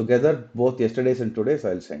 Together, both yesterday's and today's,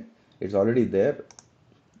 I'll send. It's already there,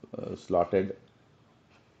 slotted.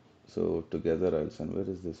 So together, I'll send. Where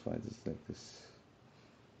is this? Why is this like this?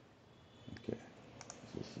 Okay.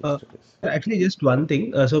 This is yesterday's. Sir, actually, just one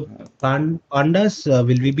thing. So, pandas,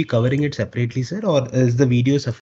 will we be covering it separately, sir, or is the video sufficient?